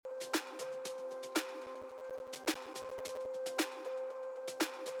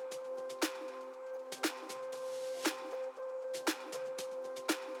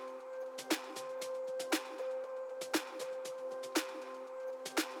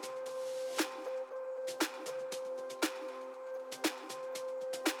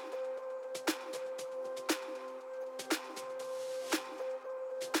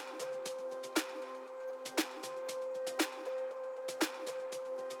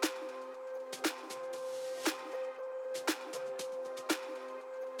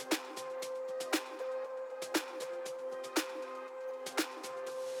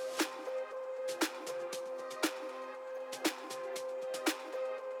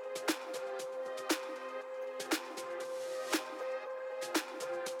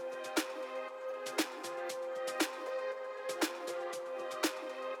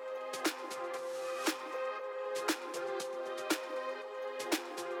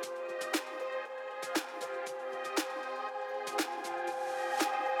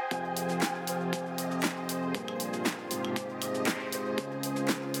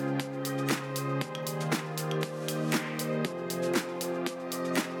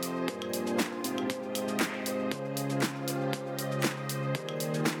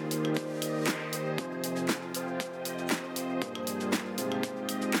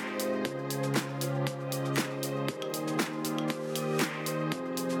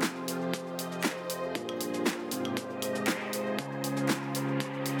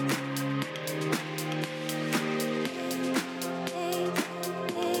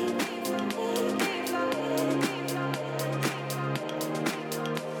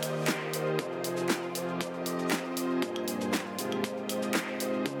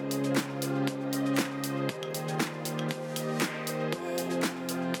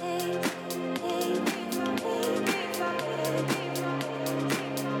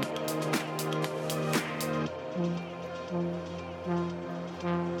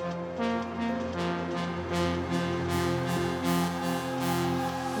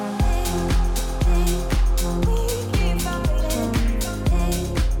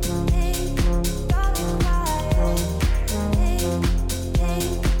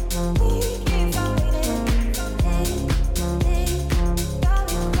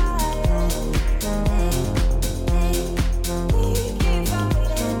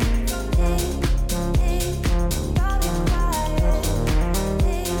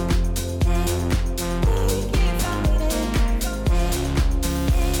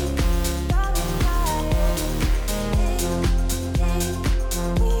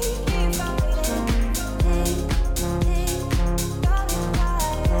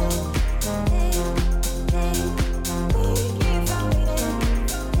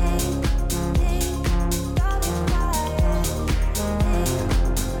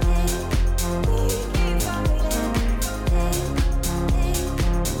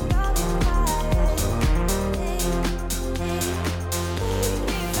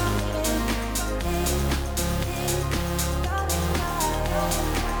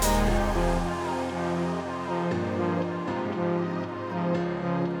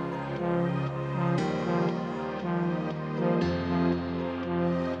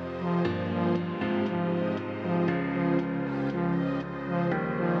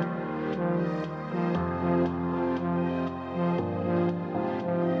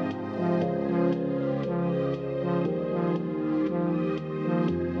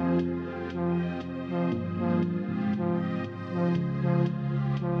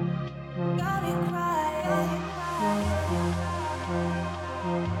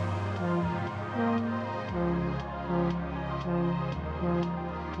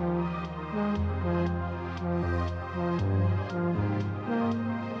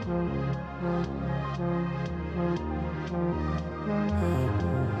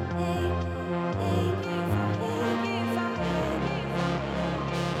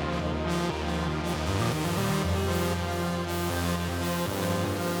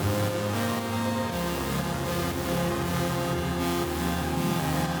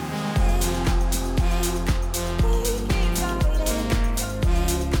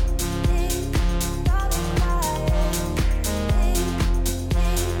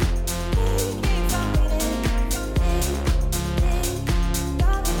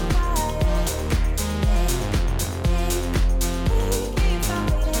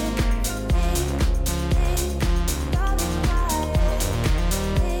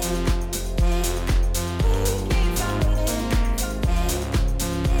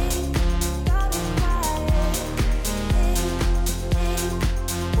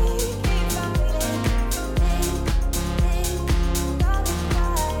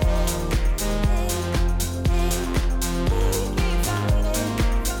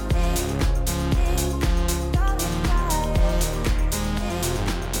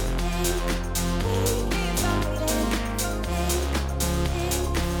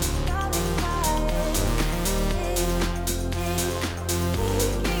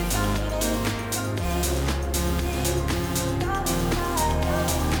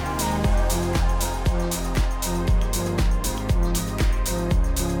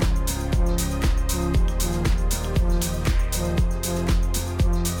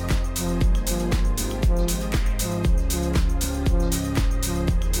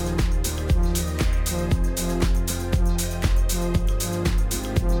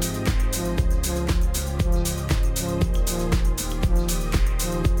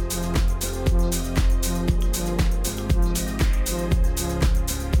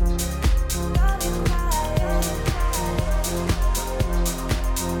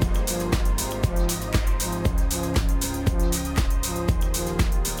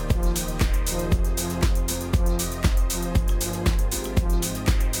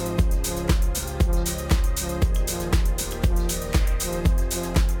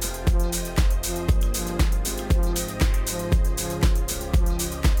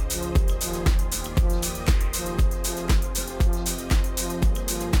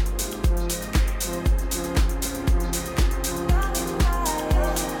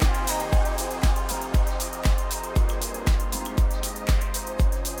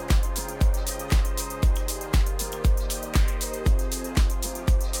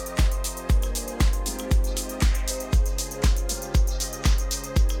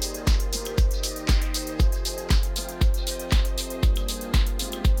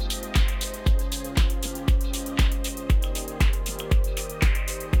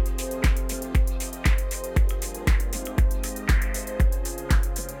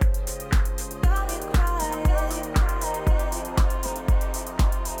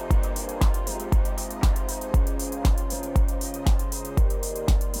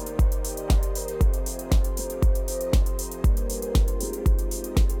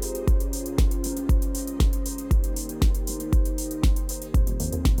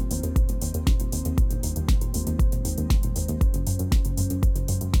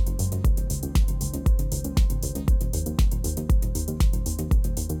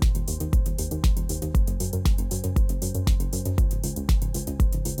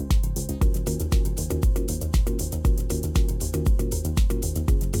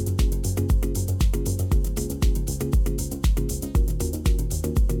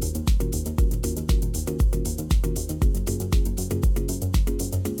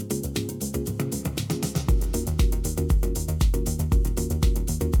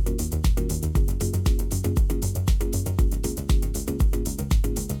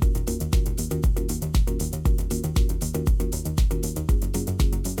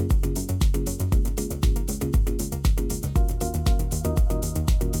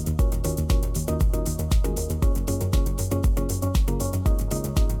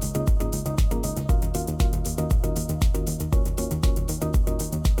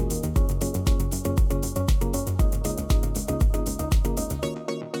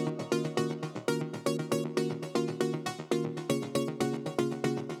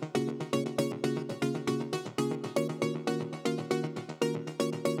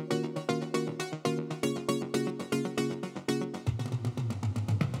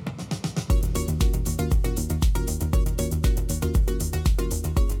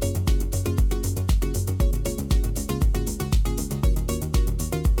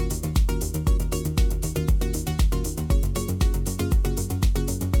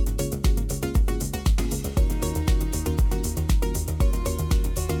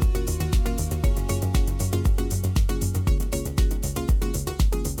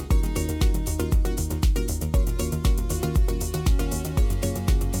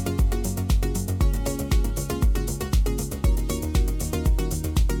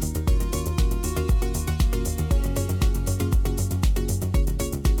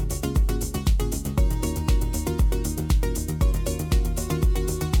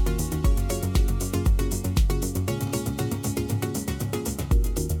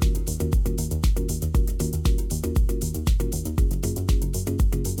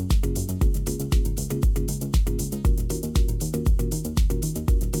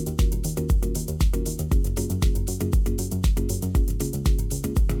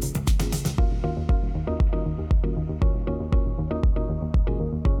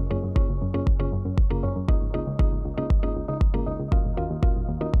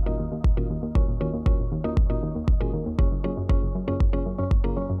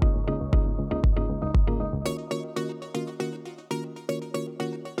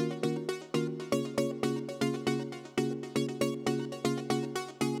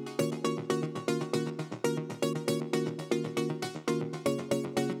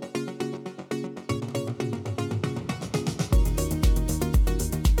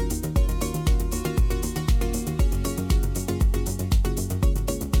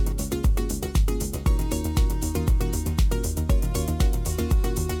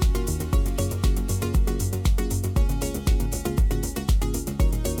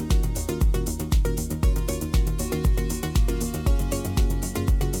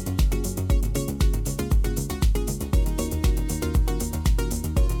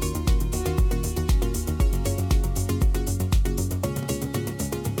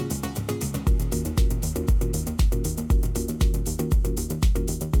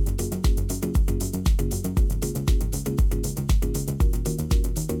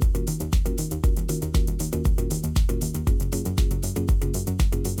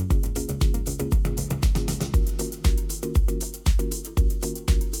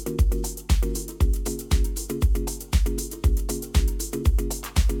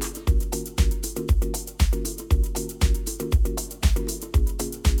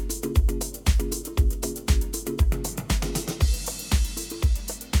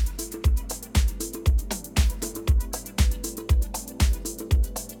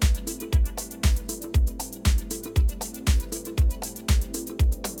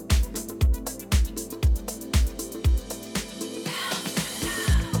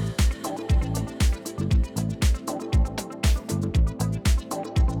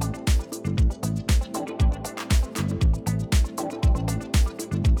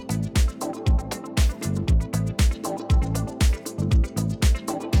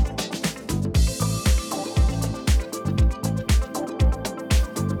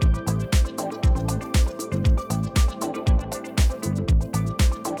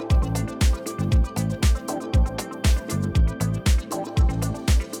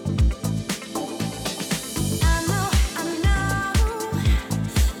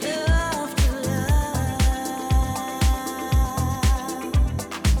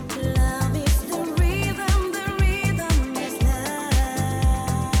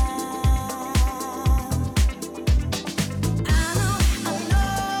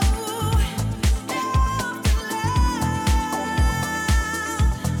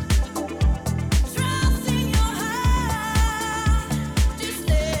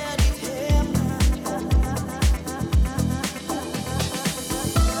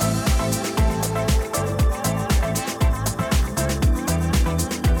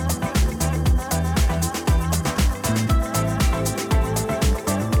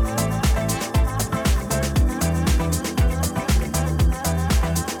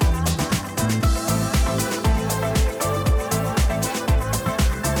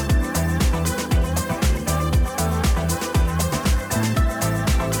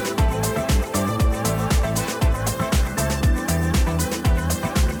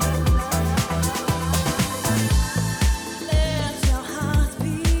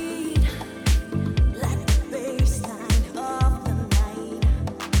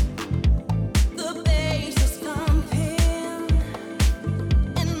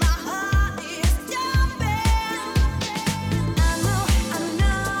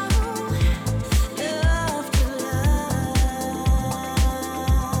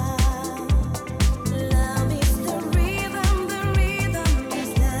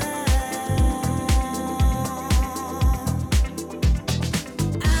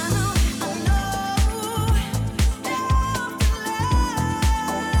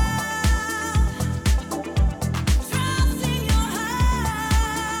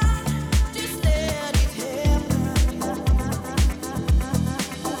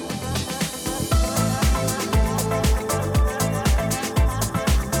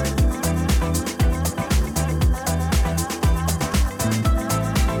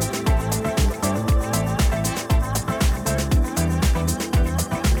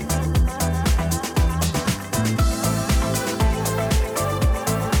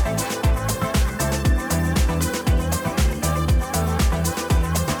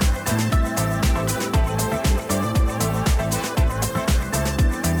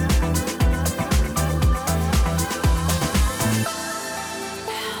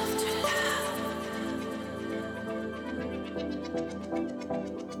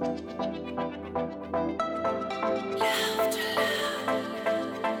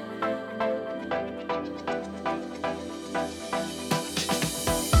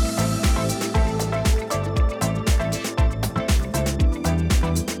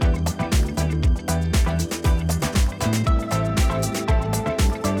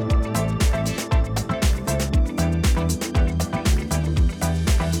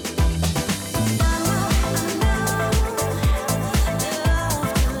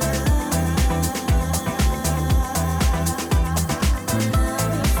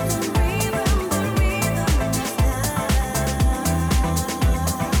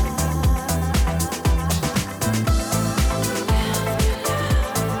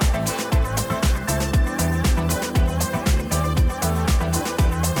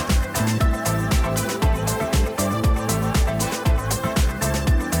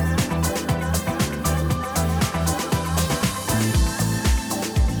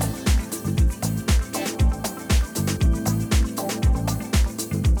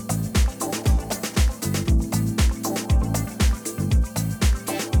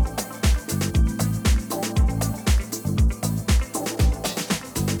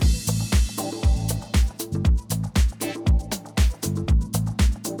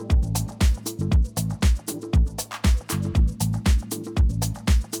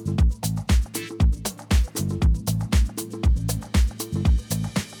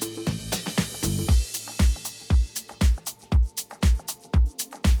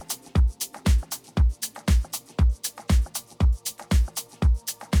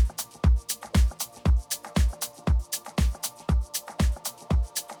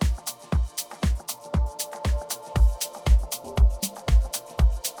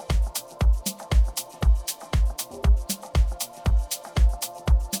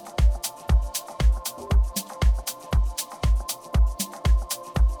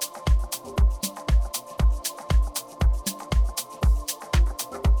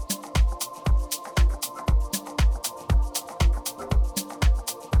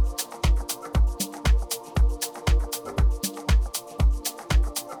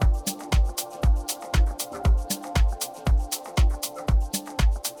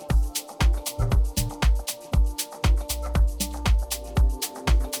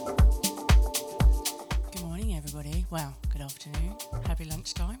Well, good afternoon. Happy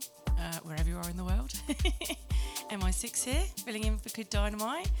lunchtime, wherever you are in the world. MI6 here, filling in for Good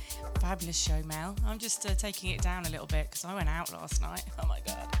Dynamite. Fabulous show, Mel. I'm just taking it down a little bit because I went out last night. Oh my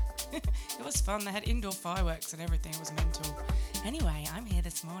God. It was fun. They had indoor fireworks and everything. It was mental. Anyway, I'm here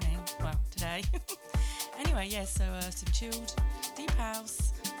this morning. Well, today. Anyway, yeah, so some chilled, deep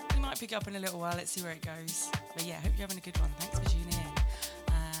house. You might pick up in a little while. Let's see where it goes. But yeah, hope you're having a good one. Thanks for tuning in.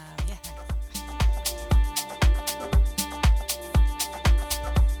 Yeah, thanks.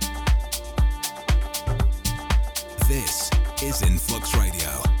 This is Influx Radio.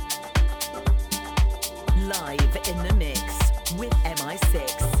 Live in the mix with MI6.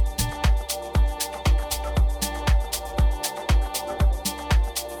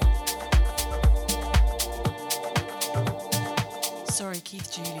 Sorry,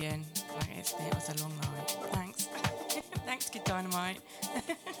 Keith Julian. It was a long night. Thanks. Thanks, Good Dynamite.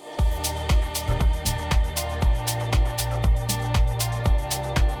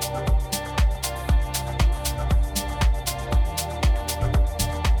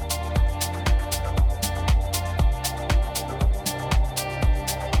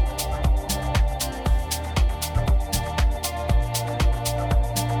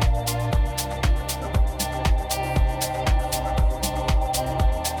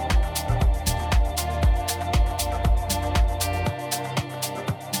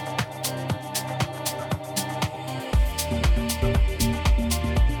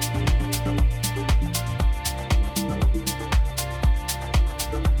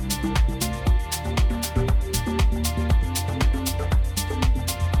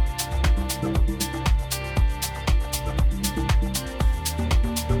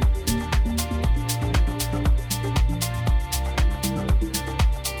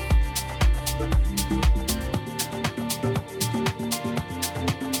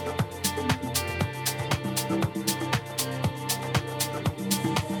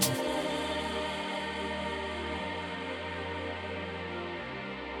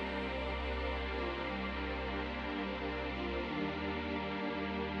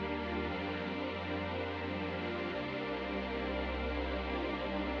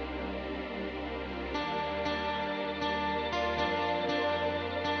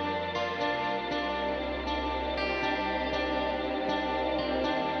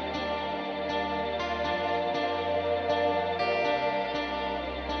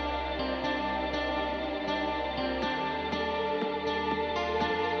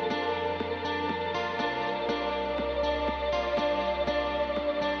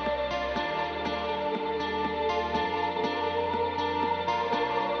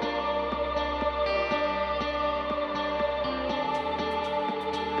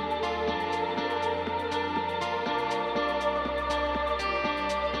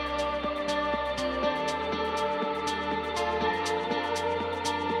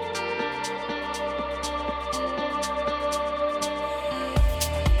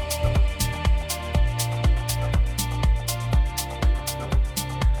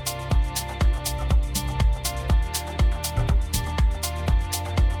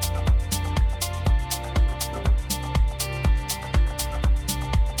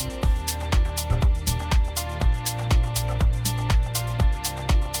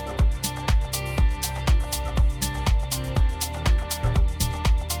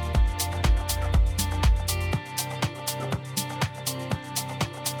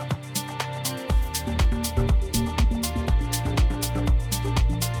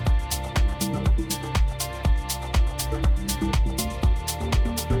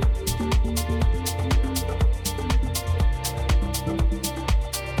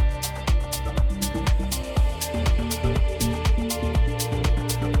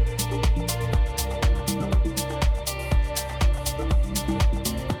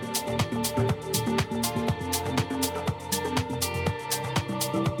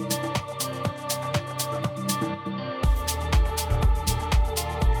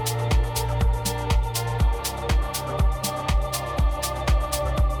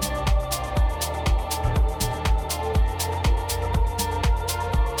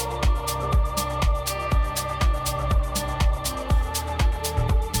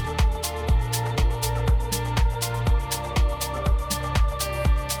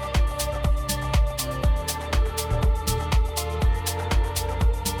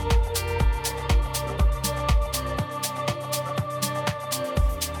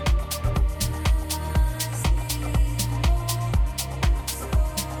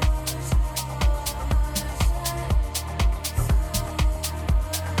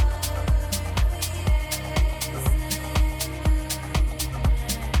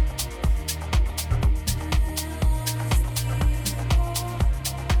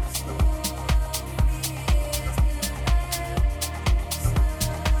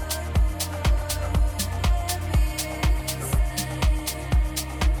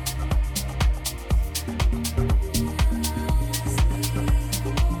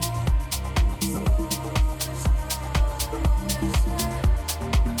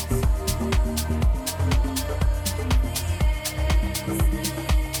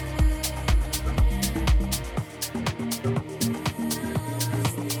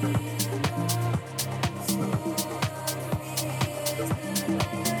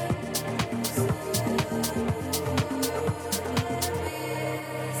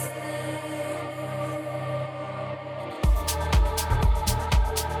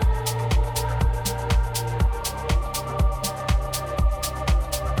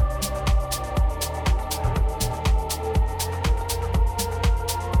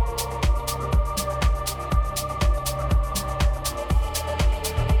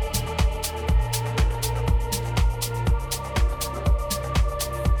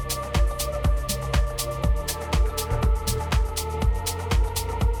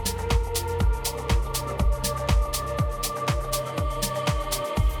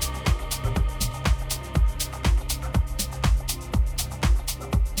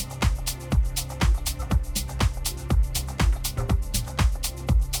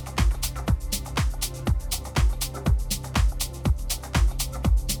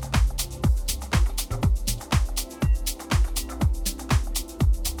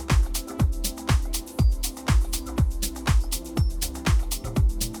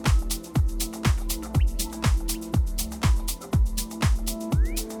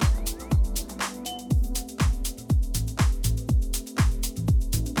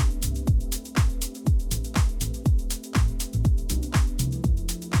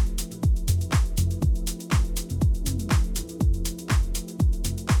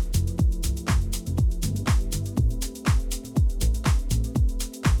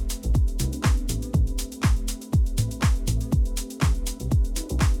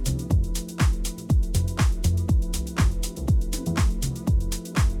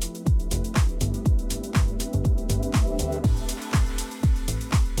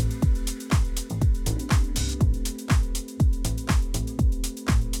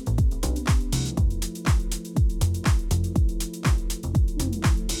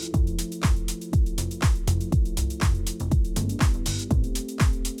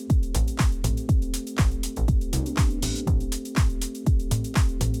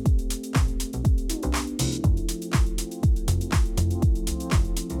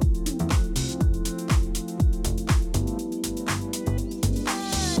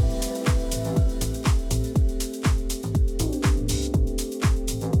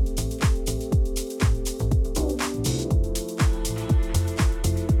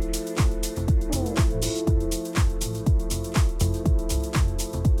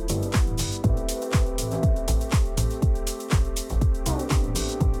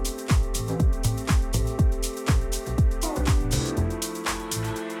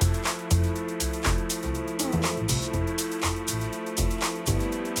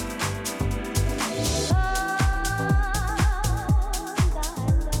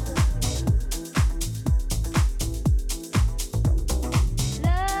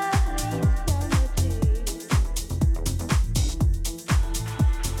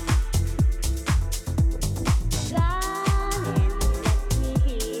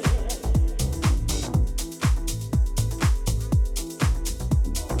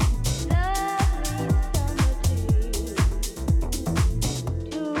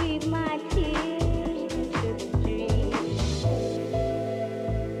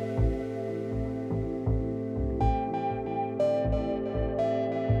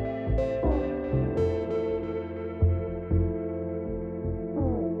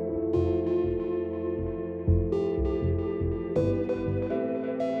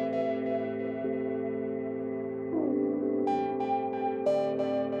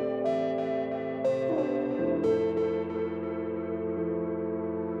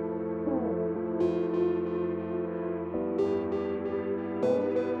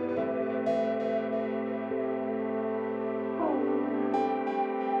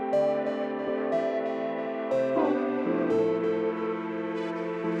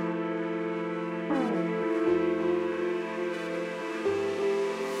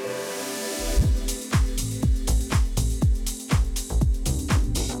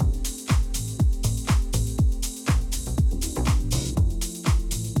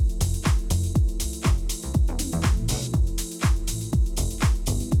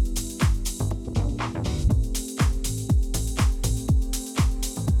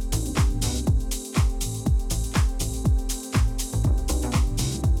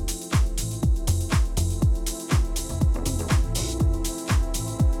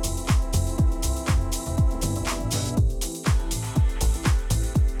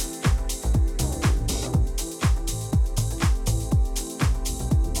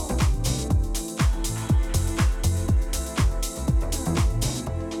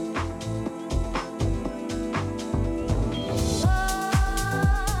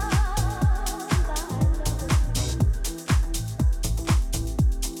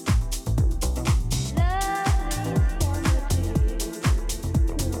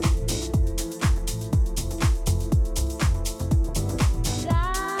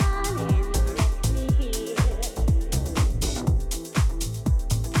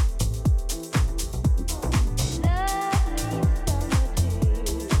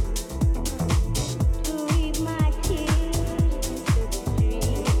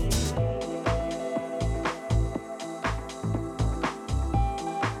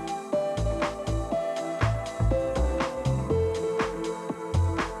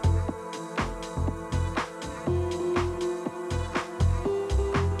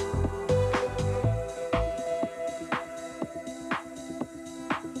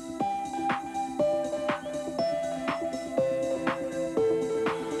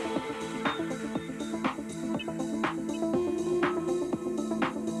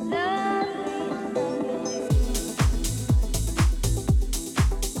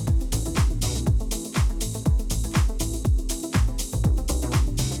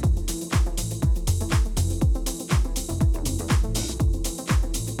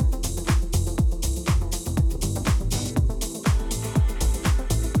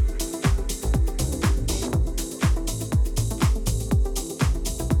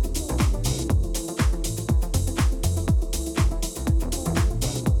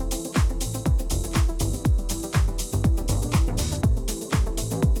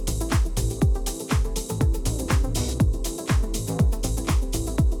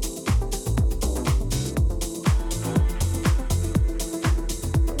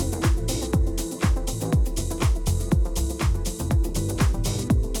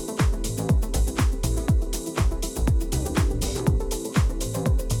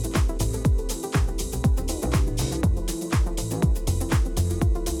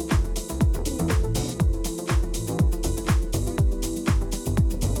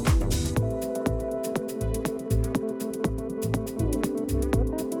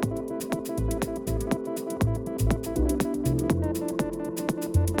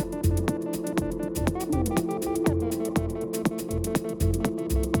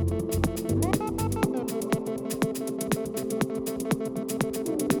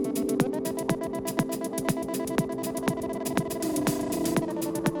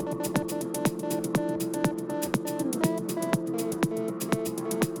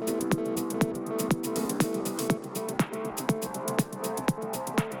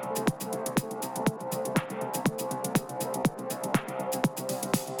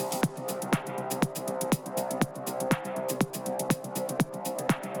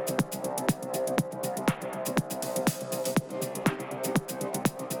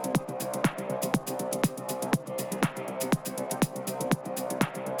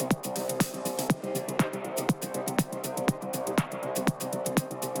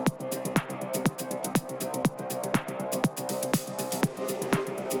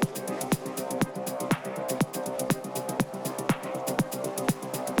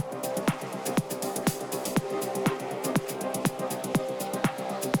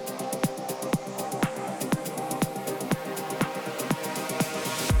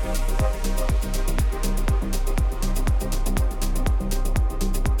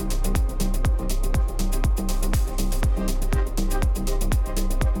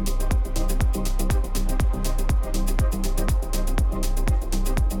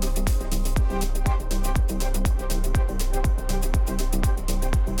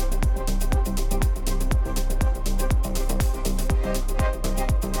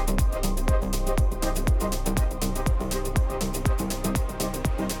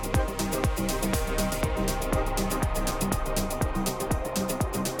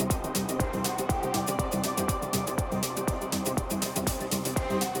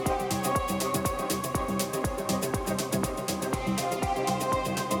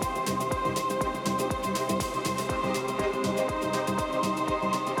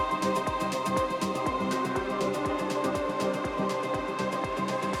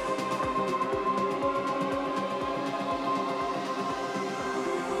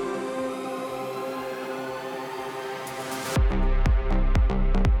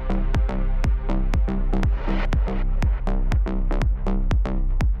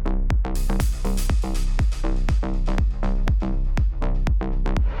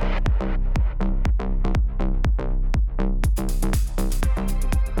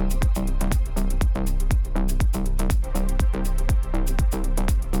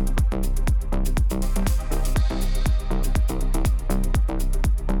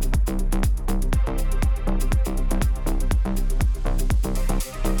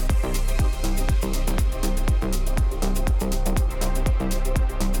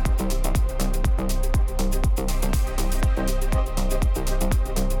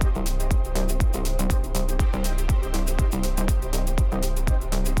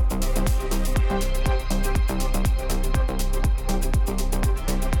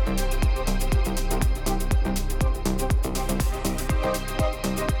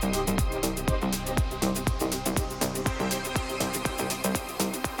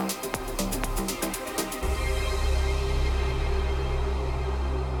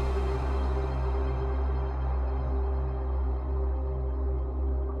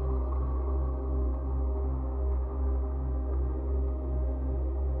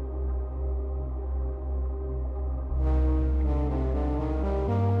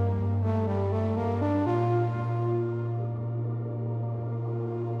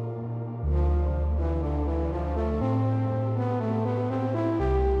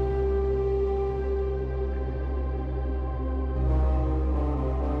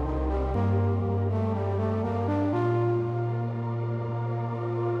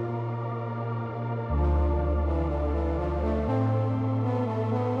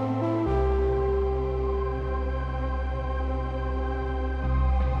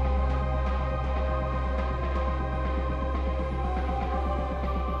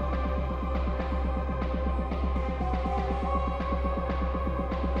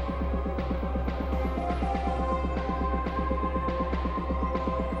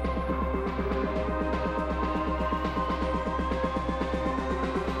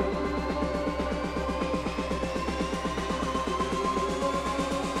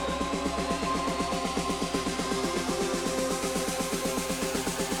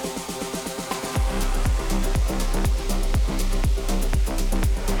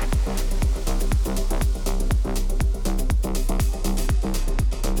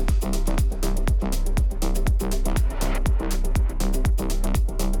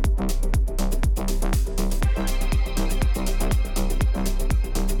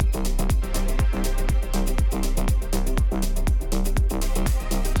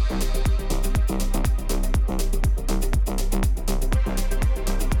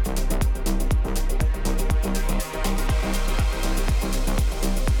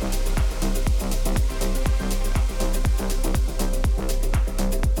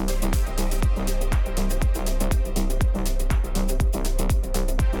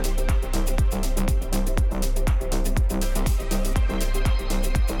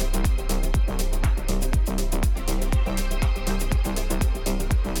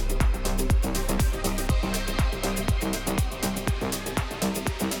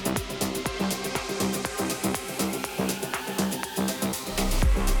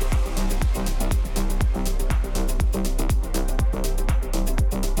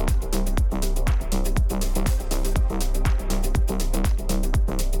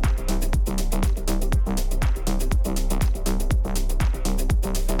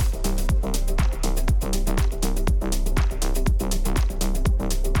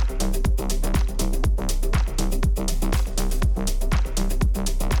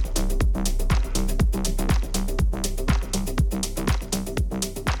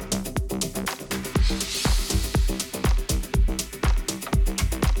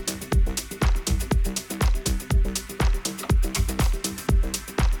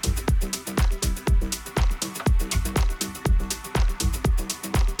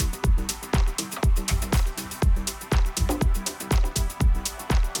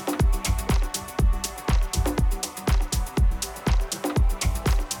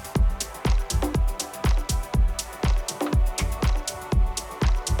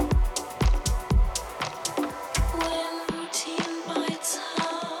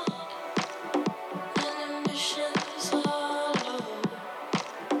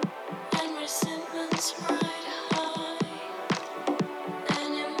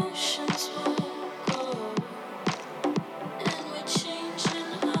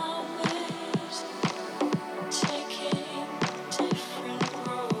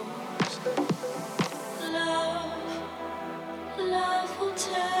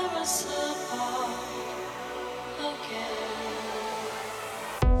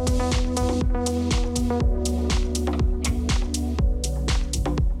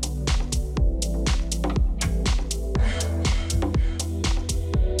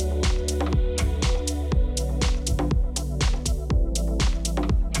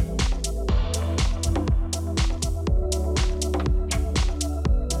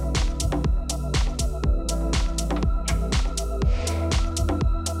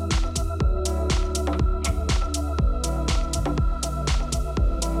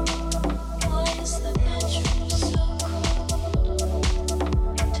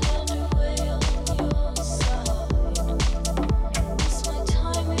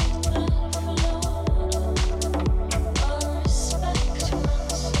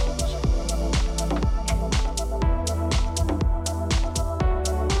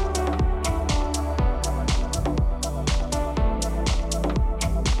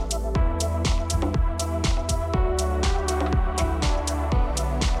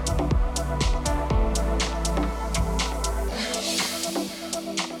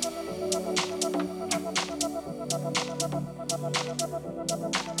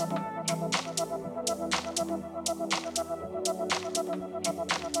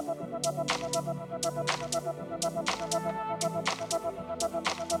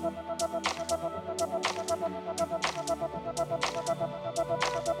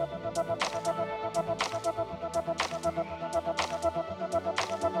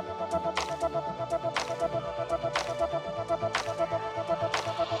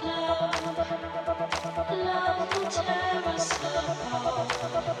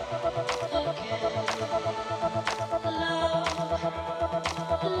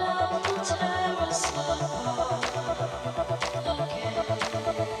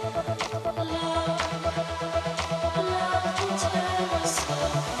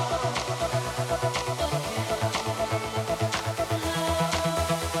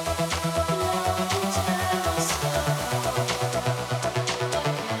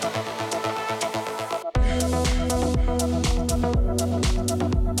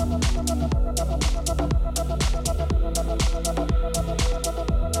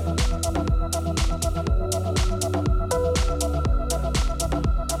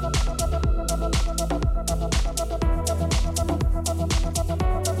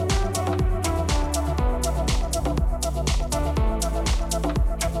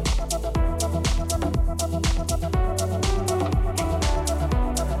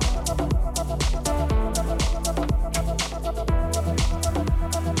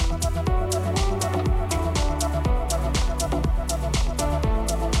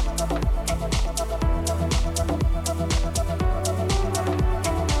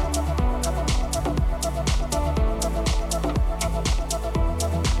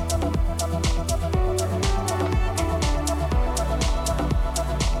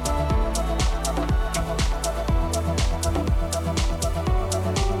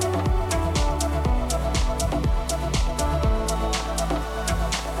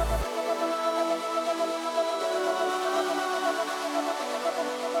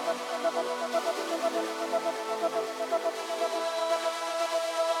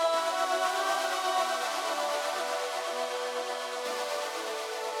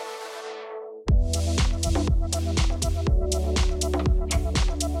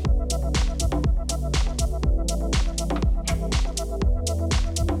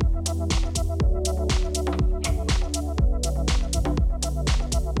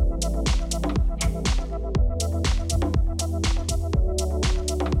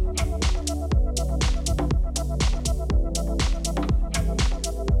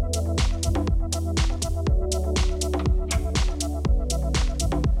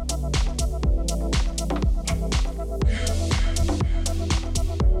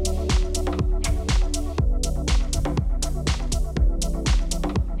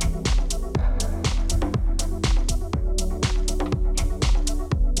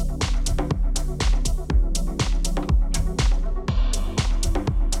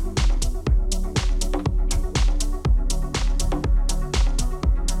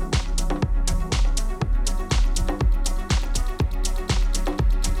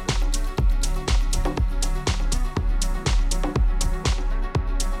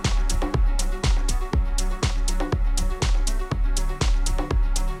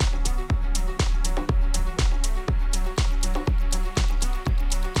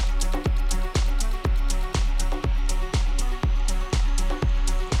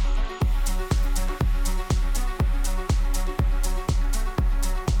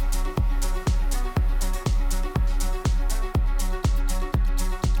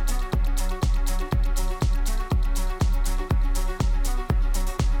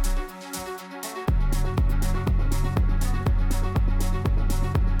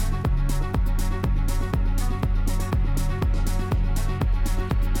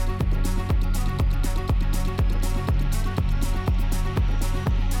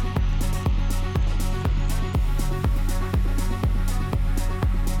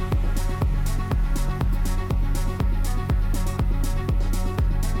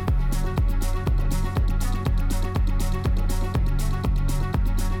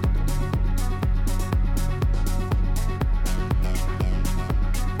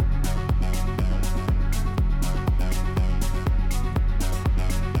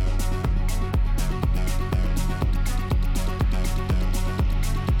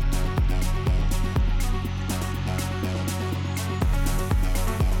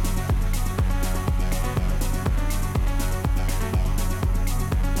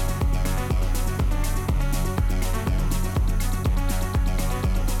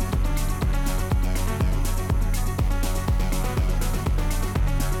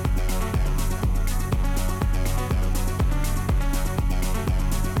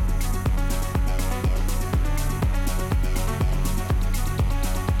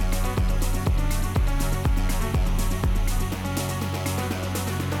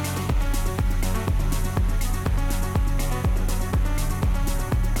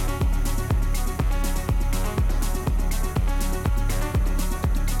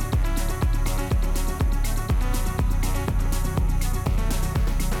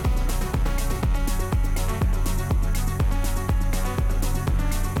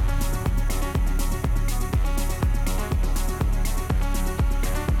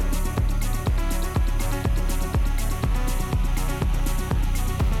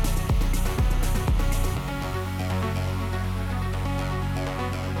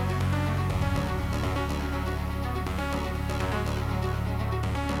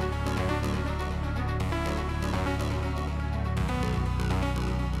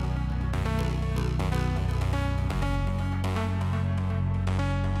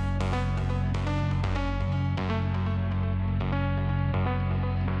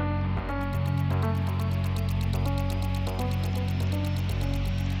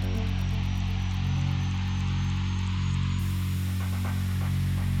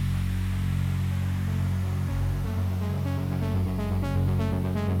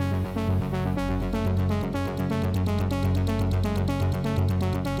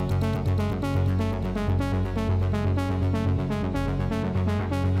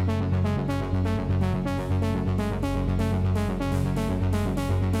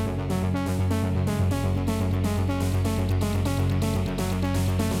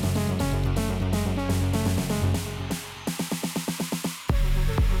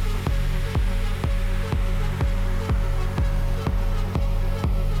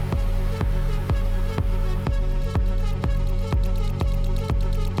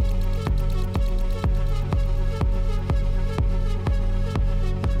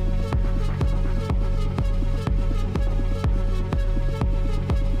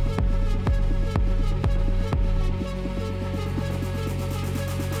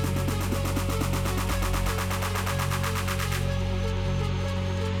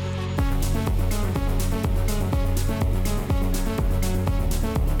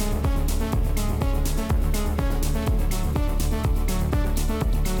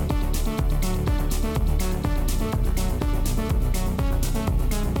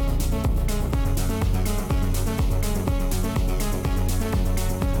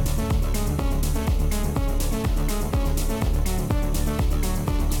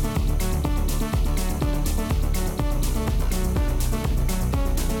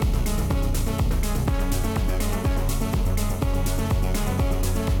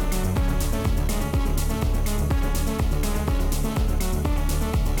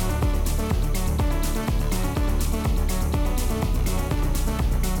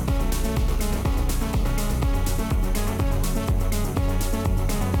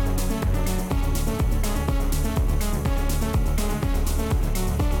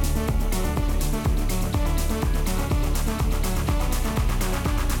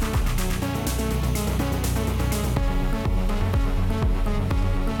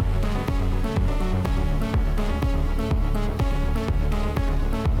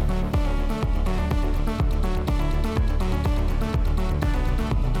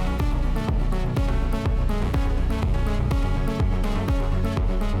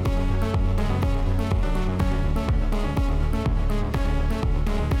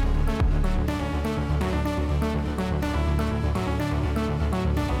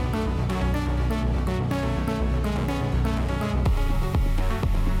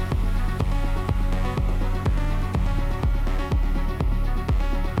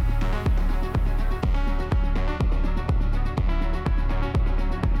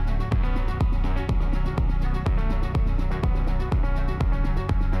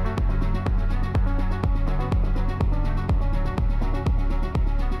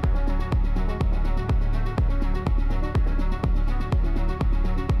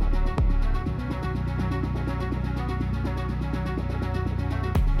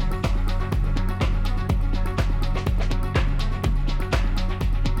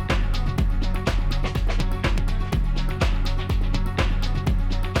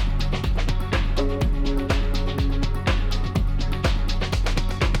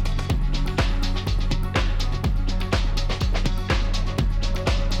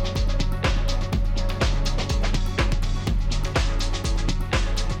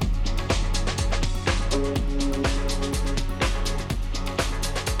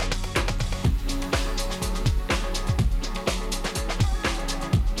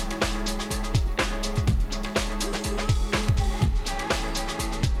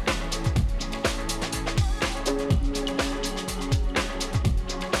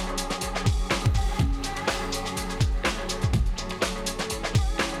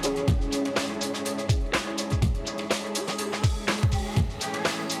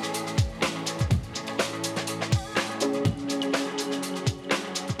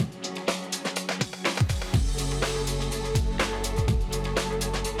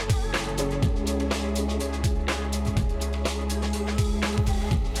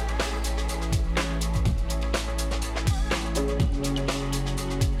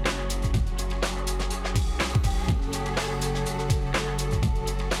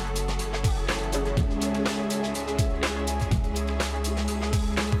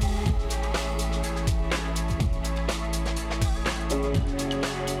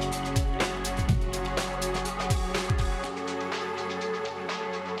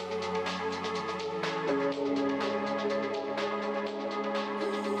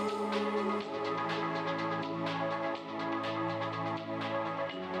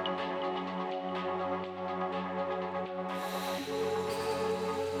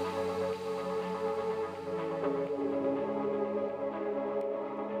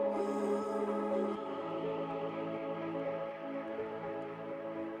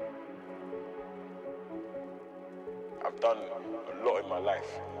 I've done a lot in my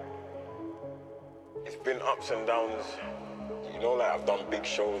life. It's been ups and downs. You know, like I've done big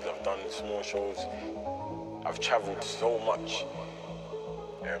shows, I've done small shows. I've traveled so much.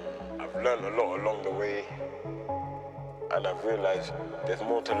 I've learned a lot along the way. And I've realized there's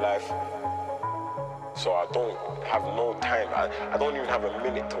more to life. So I don't have no time. I don't even have a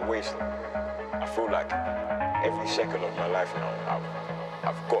minute to waste. I feel like every second of my life now,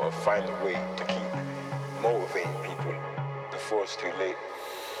 I've got to find a way to keep motivating people before it's too late.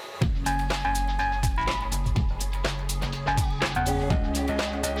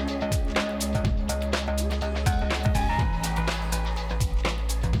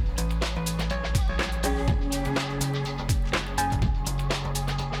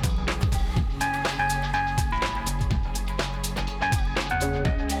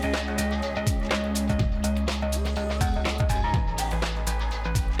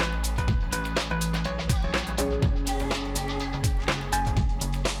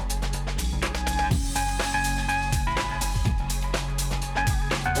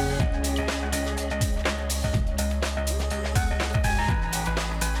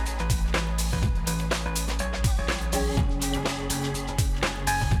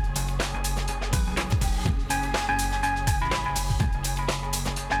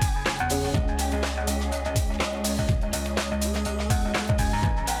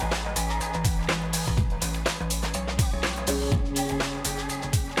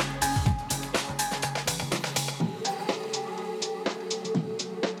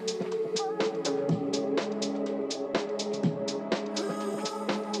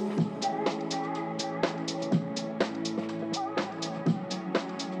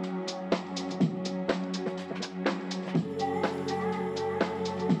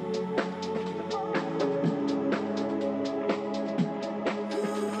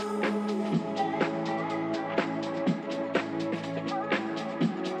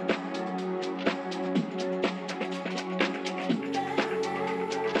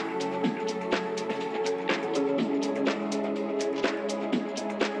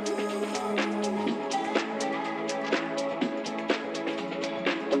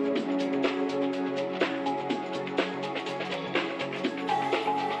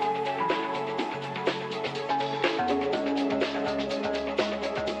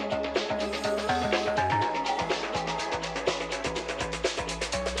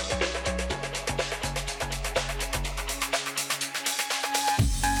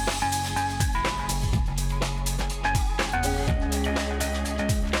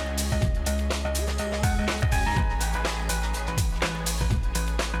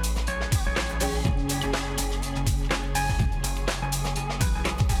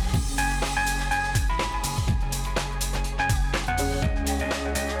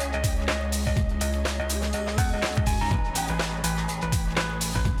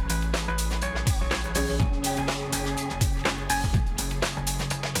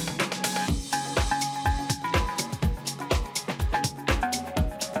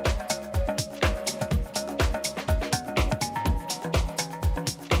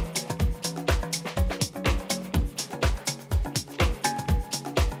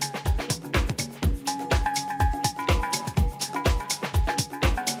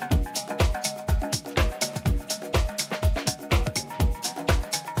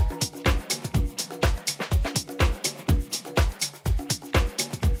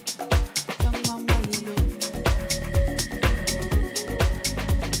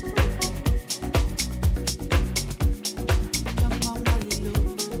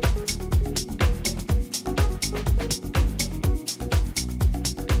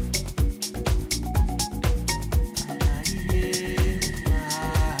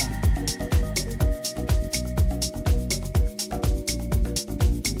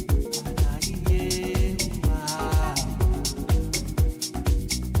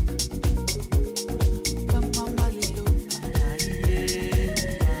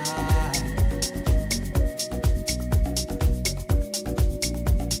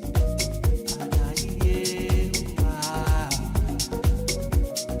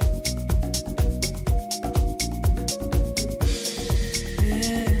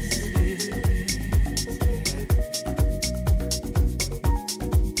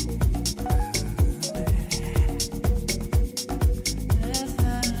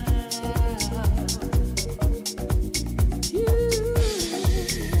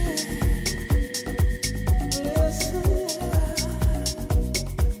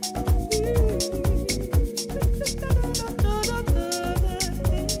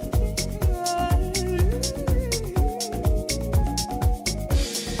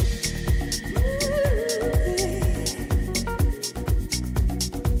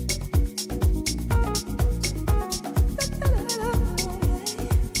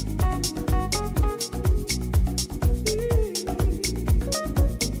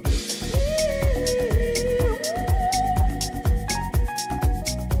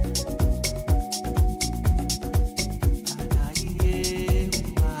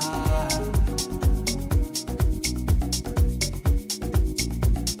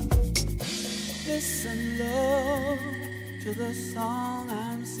 Listen, love, to the song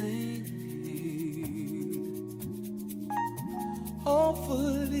I'm singing.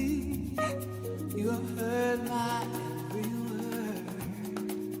 Hopefully, you have heard my every word.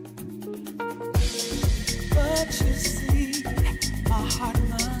 But you see, my heart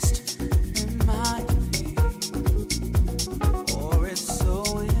must remind me, or it's so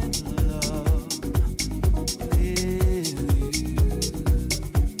in love with you.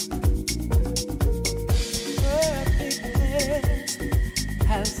 Perfectness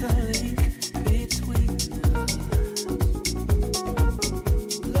has a link between us.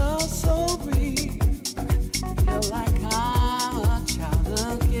 Love so real, feel like I'm a child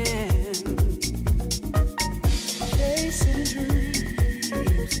again. Chasing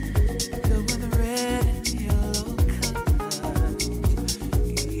dreams, filled with red and yellow colors.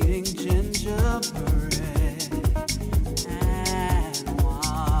 Eating gingerbread and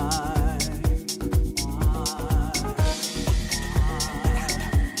wine.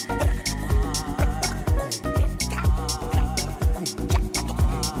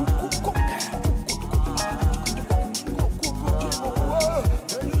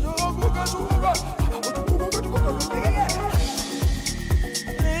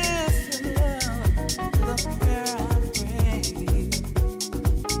 Listen, love, to the prayer I'm praying.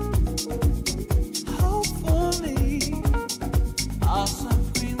 Hopefully, our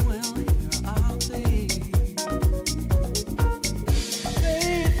suffering will hear our plea.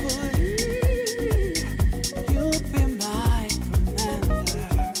 Faithfully, you'll be my commander.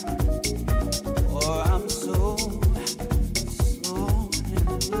 Or I'm so in love.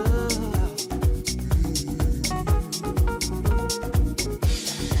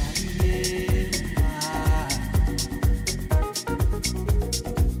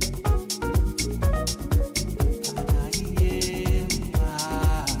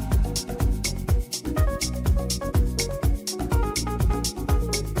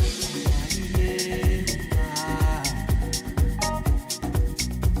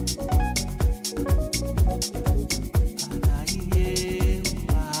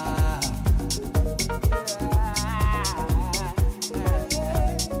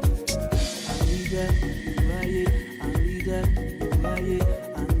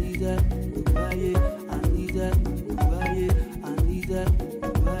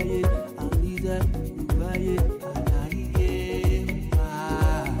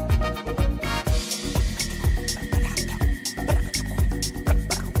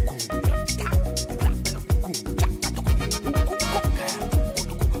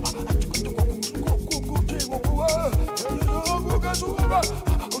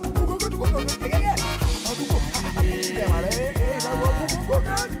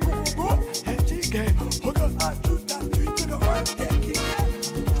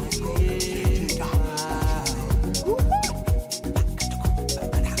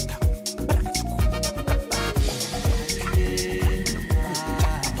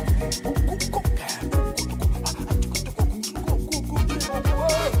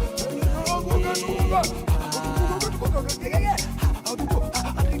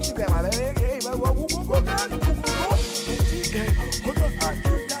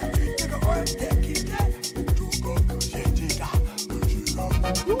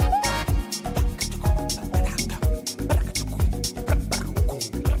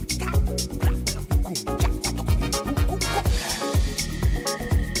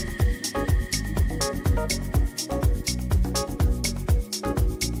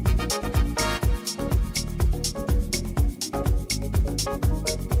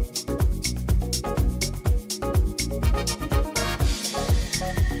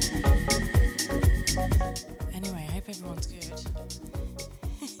 Anyway, I hope everyone's good.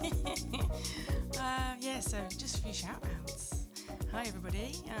 So just a few shout outs. Hi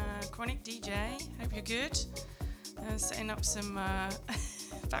everybody, Chronic DJ, hope you're good. Setting up some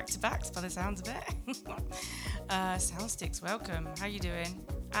back-to-backs by the sounds of it. Soundsticks, welcome. How you doing?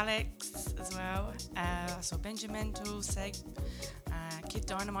 Alex as well. I saw Benjamin, Seg, Kid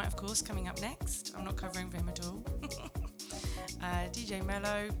Dynamite, of course, coming up next. I'm not covering for him at all. DJ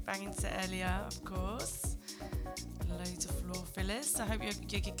Mello, banging set earlier, of course. Loads of floor fillers. I hope your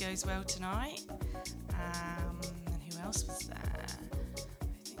gig goes well tonight. And who else was there? I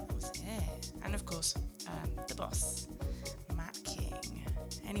think that was it. And of course, the boss, Matt King.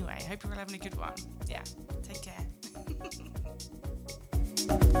 Anyway, hope you're all having a good one. Yeah, take care.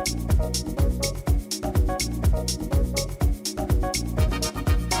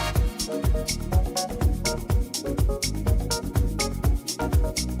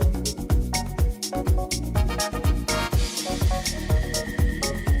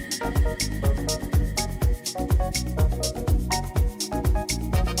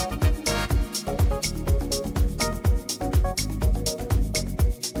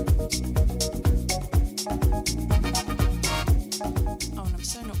 on, I'm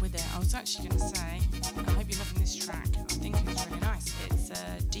so not with it. I was actually going to say, I hope you're loving this track. I think it's really nice. It's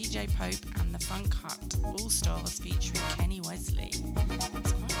DJ Pope and the Funk Hut All Stars featuring Kenny Wesley.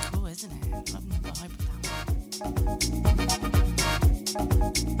 It's quite cool, isn't it? I'm loving the vibe with that one.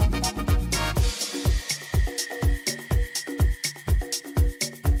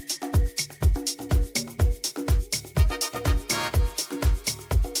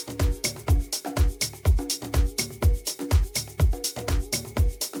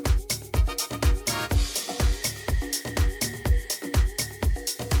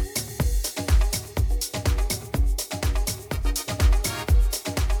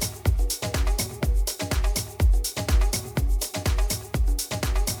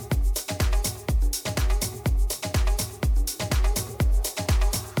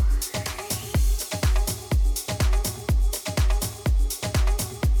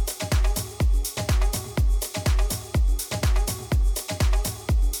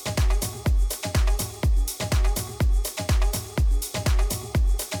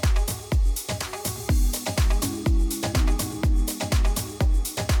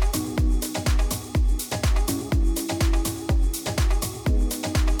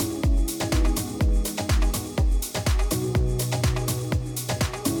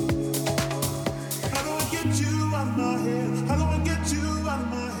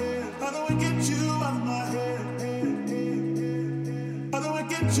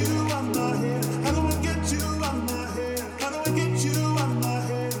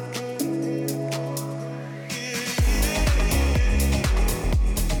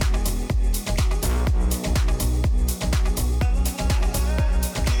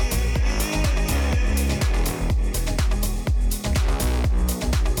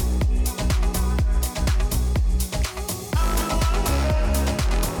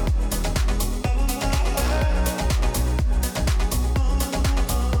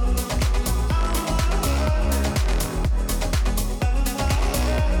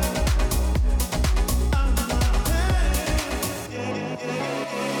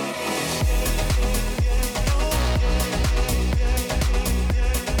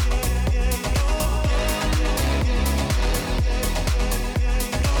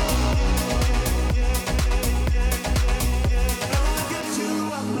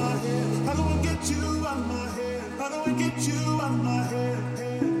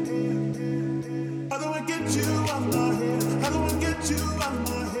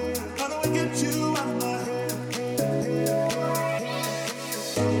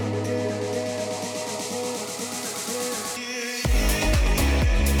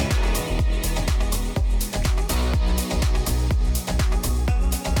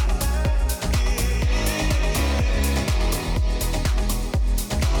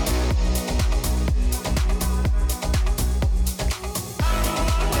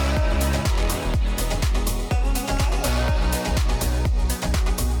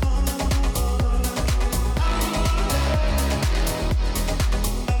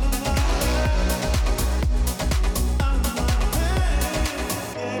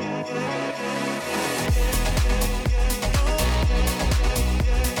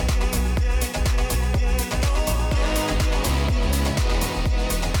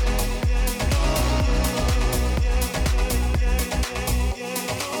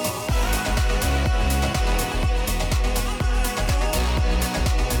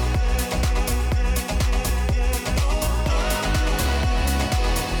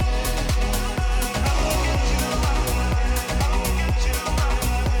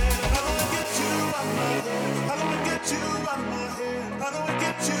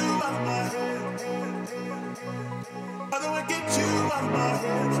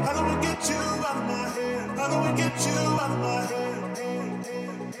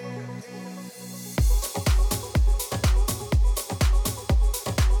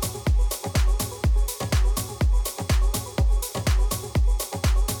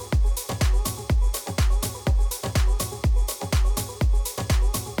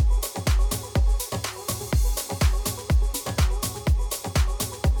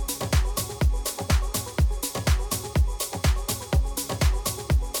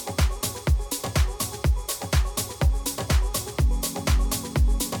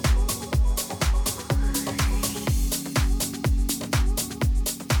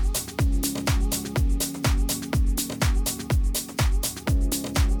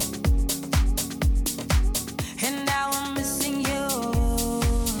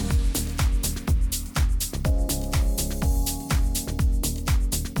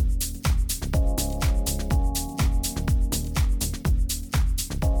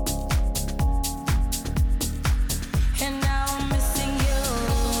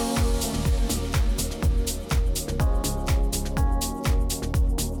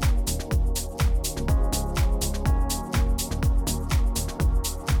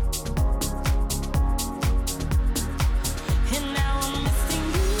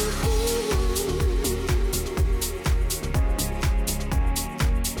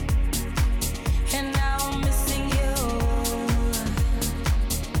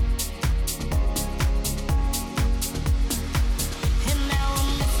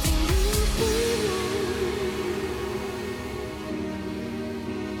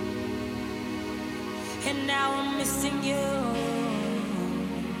 and now I'm missing you.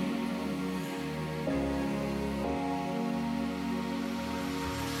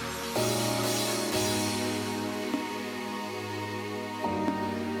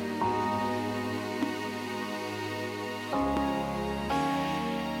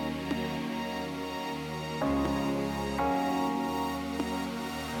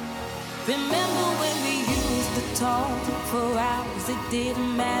 Remember when we used to talk for hours? It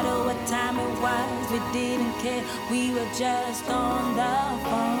didn't matter what time it was. We didn't care. We were just on the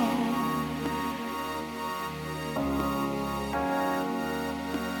phone.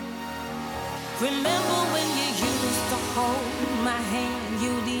 Remember when you used to hold my hand?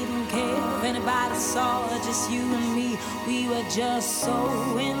 You didn't care if anybody saw, just you and me. We were just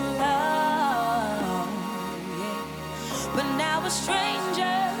so in love, yeah. But now we're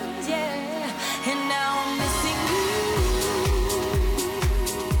strangers, yeah. And now I'm missing you.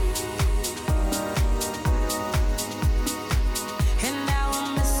 And now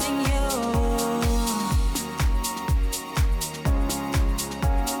I'm missing you.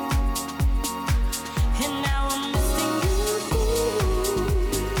 And now I'm missing you.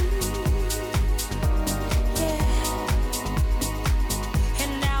 Yeah.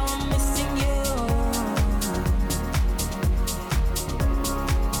 And now I'm missing you.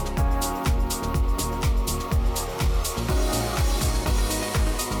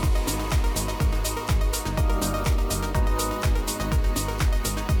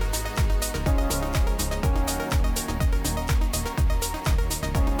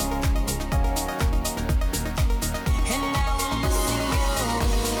 And now I'm missing you.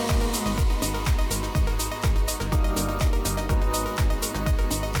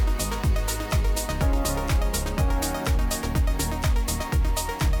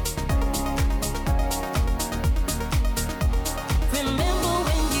 Remember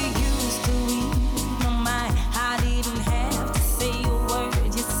when you used to read my mind? I didn't have to say a word.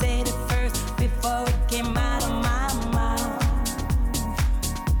 You said it first before it came out of my mouth.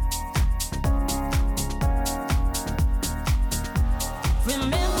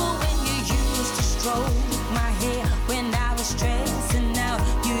 Remember when you used to stroke my hair when I was stressed, and now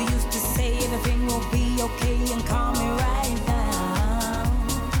you used to say everything will be okay and calm me right down.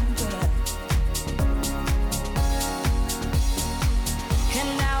 Yeah. And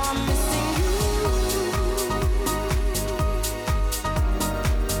now I'm missing you.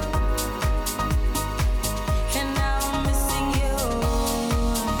 And now I'm missing you.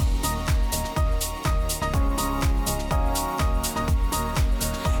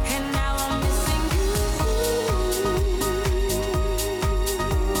 And now I'm missing you.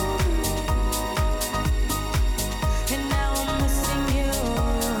 And now I'm missing you.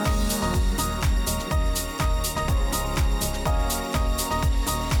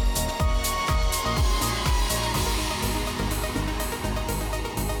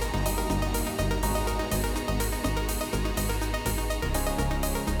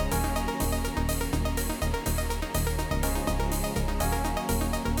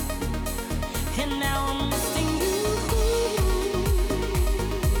 And now I'm missing you.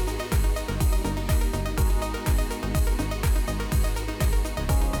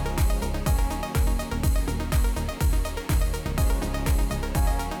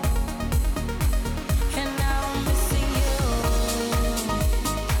 And now I'm missing you.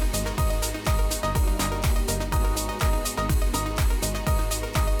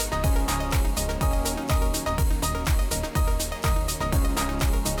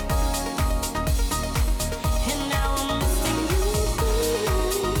 And now I'm missing you. And now I'm missing you.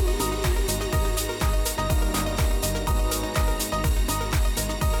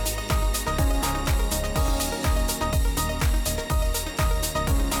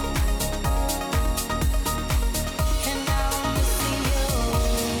 And now I'm missing you.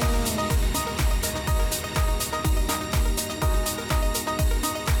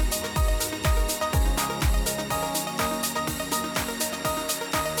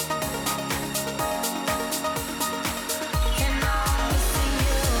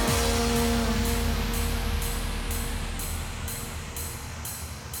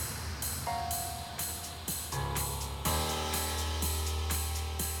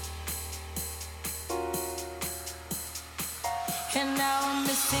 And now I'm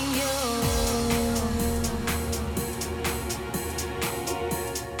missing you.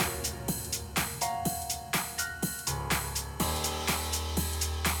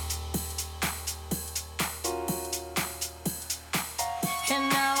 And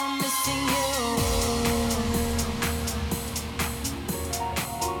now I'm missing you.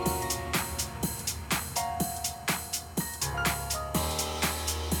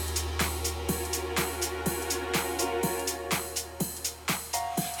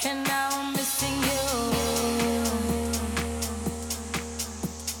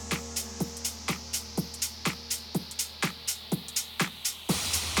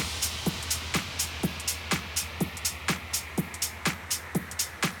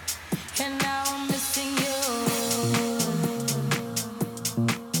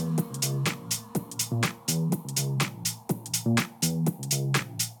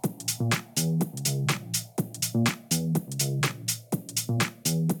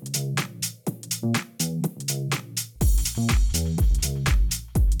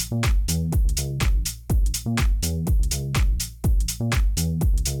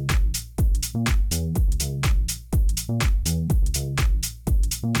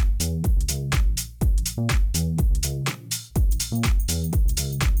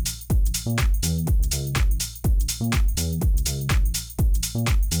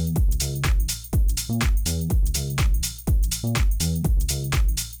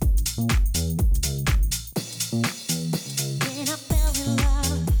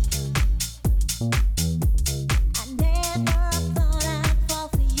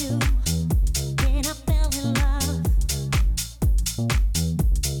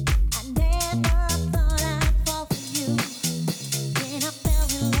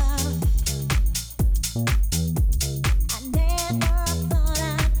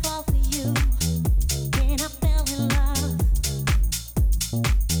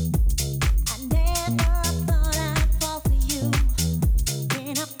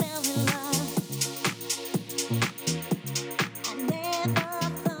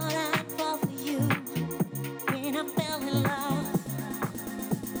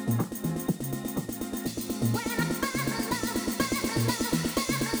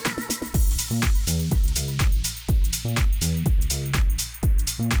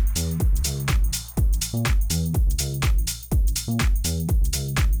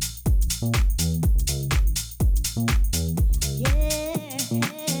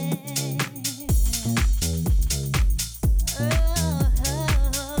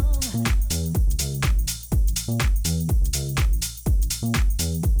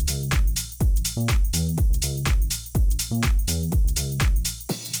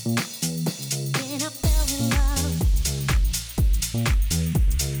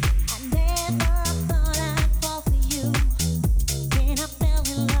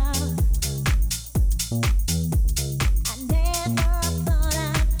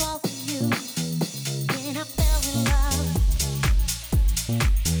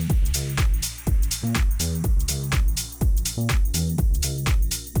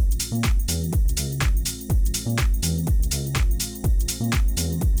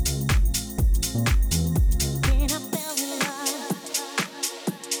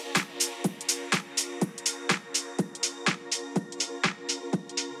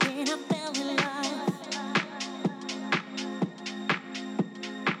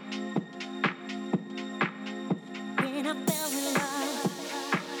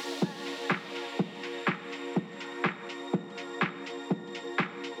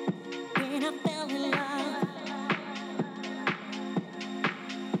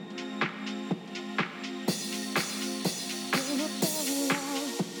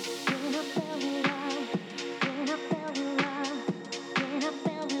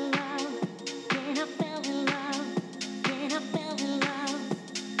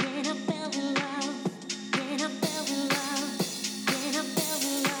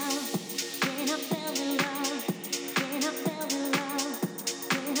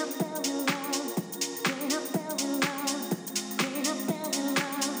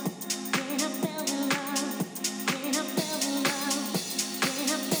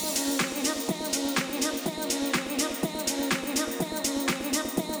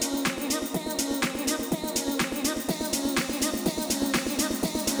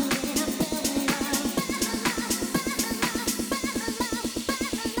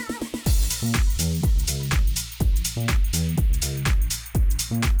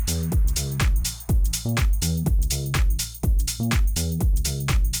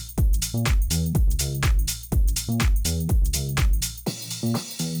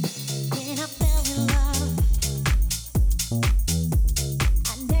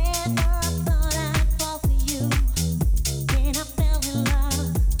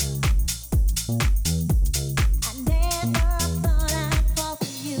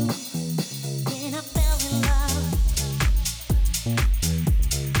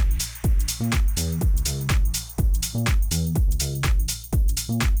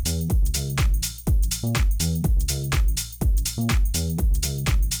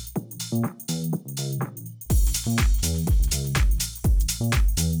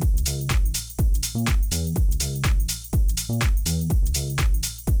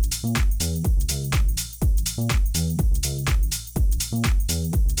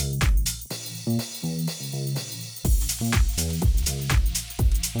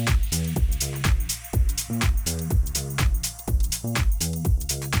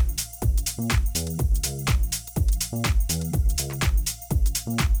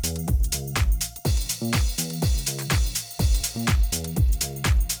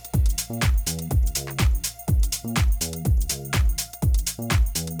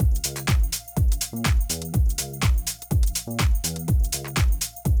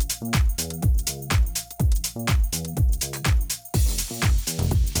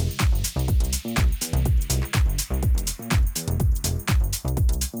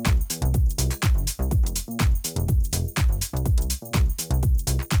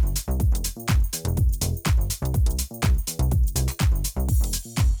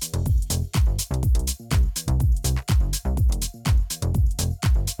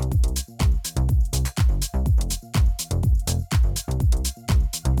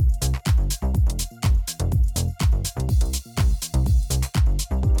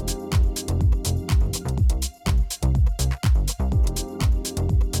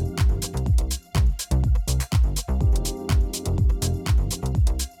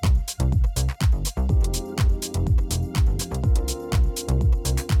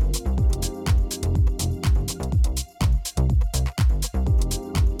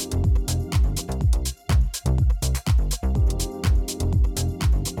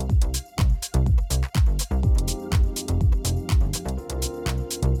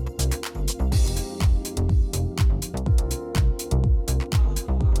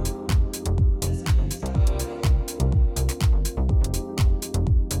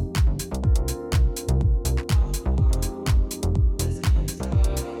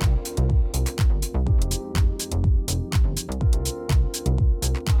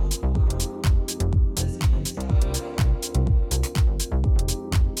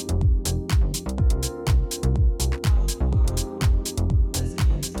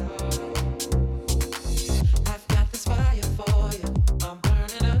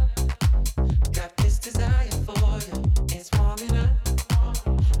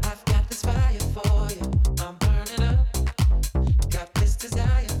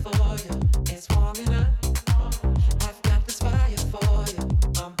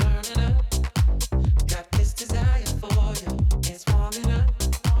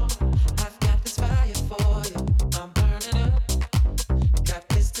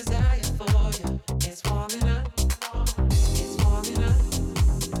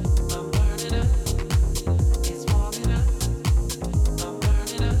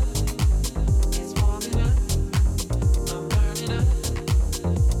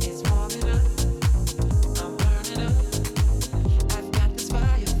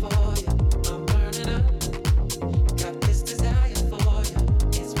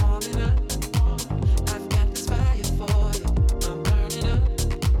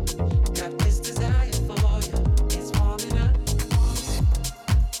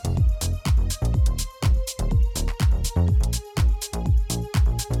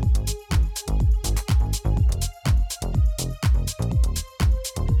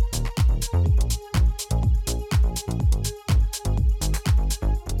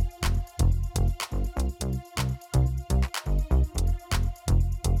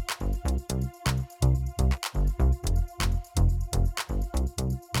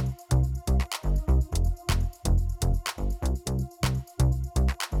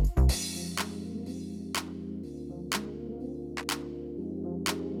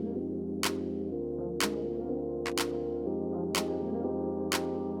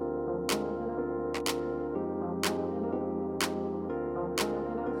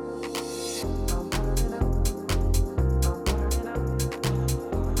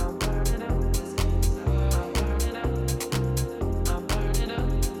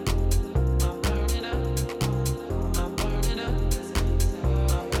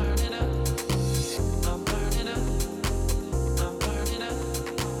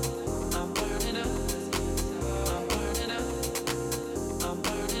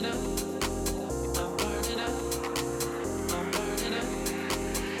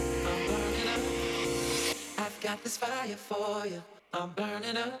 got this fire for you. I'm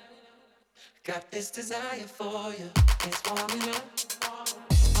burning up. Got this desire for you. It's warming up.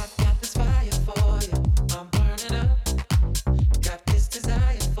 I've got this fire for you. I'm burning up. Got this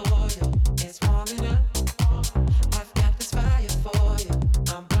desire for you. It's warming up. I've got this fire for you.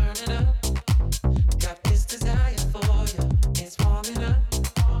 I'm burning up. Got this desire for you. It's warming up.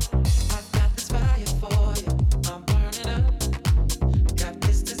 I've got this fire for you. I'm burning up. Got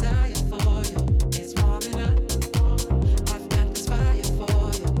this desire for you. It's warming up. I've got this fire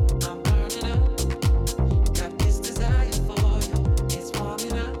for you. I'm burning up. Got this desire for you.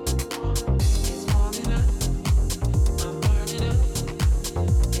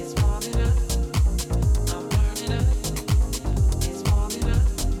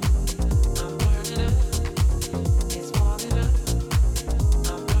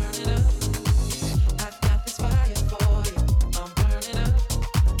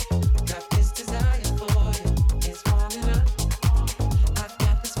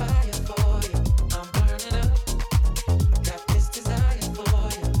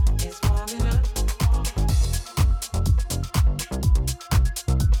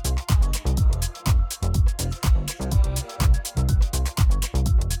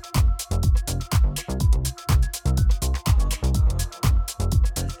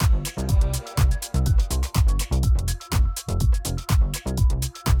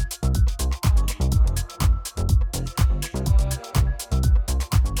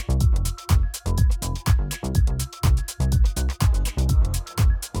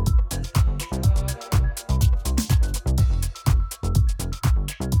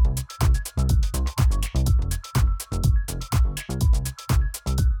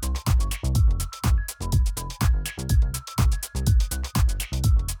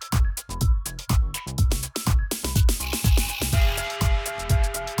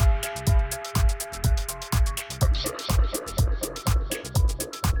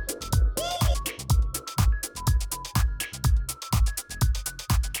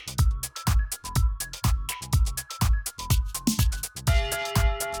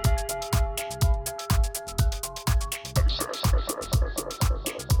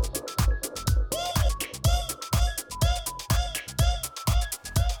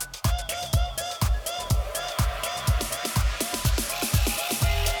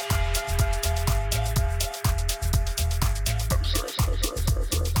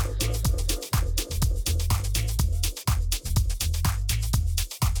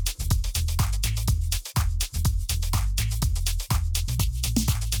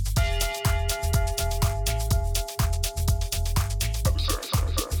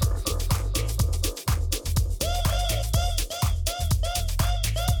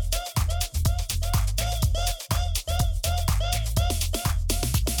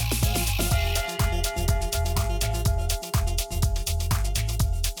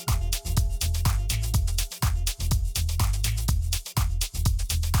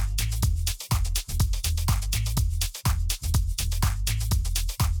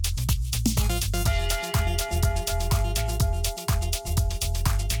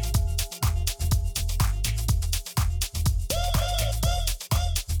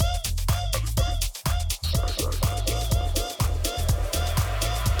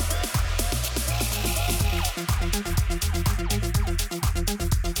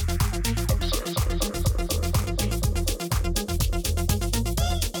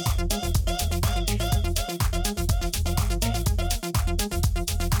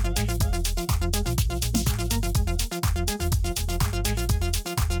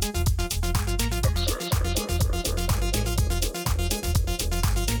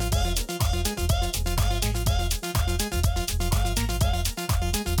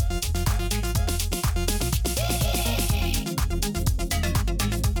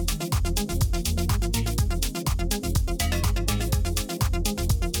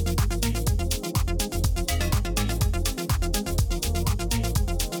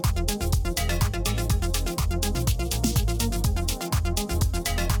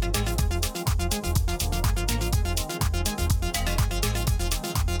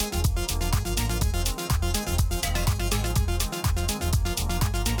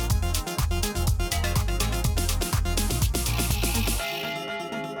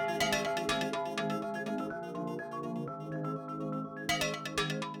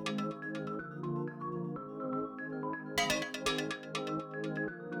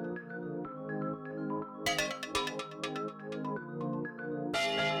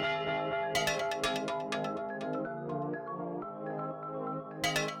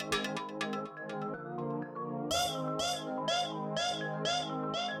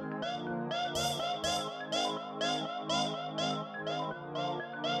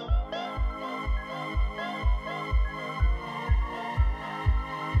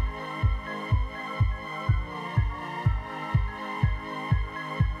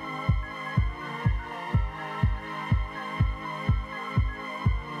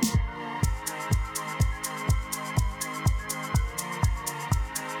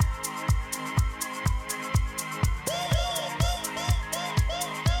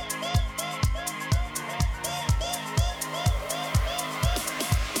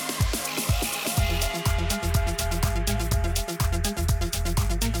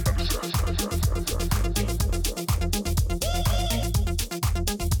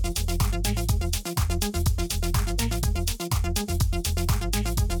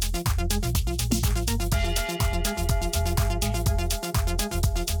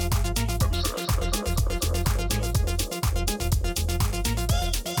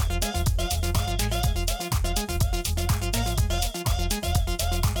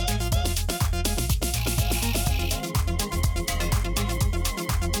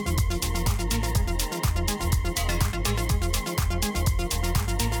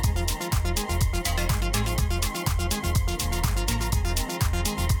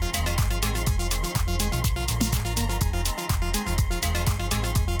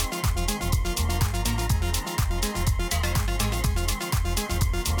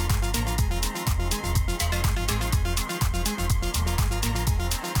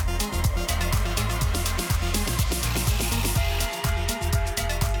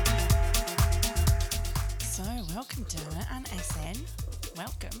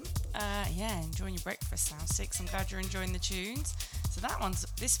 welcome. Enjoying your breakfast, Sound 6. I'm glad you're enjoying the tunes. So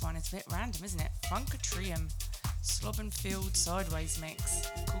this one is a bit random, isn't it? Funkatrium, Slobbenfield Sideways mix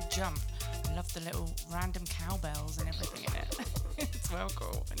called Jump. I love the little random cowbells and everything in it. It's well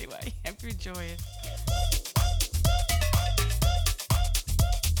cool. Anyway, hope you enjoy it.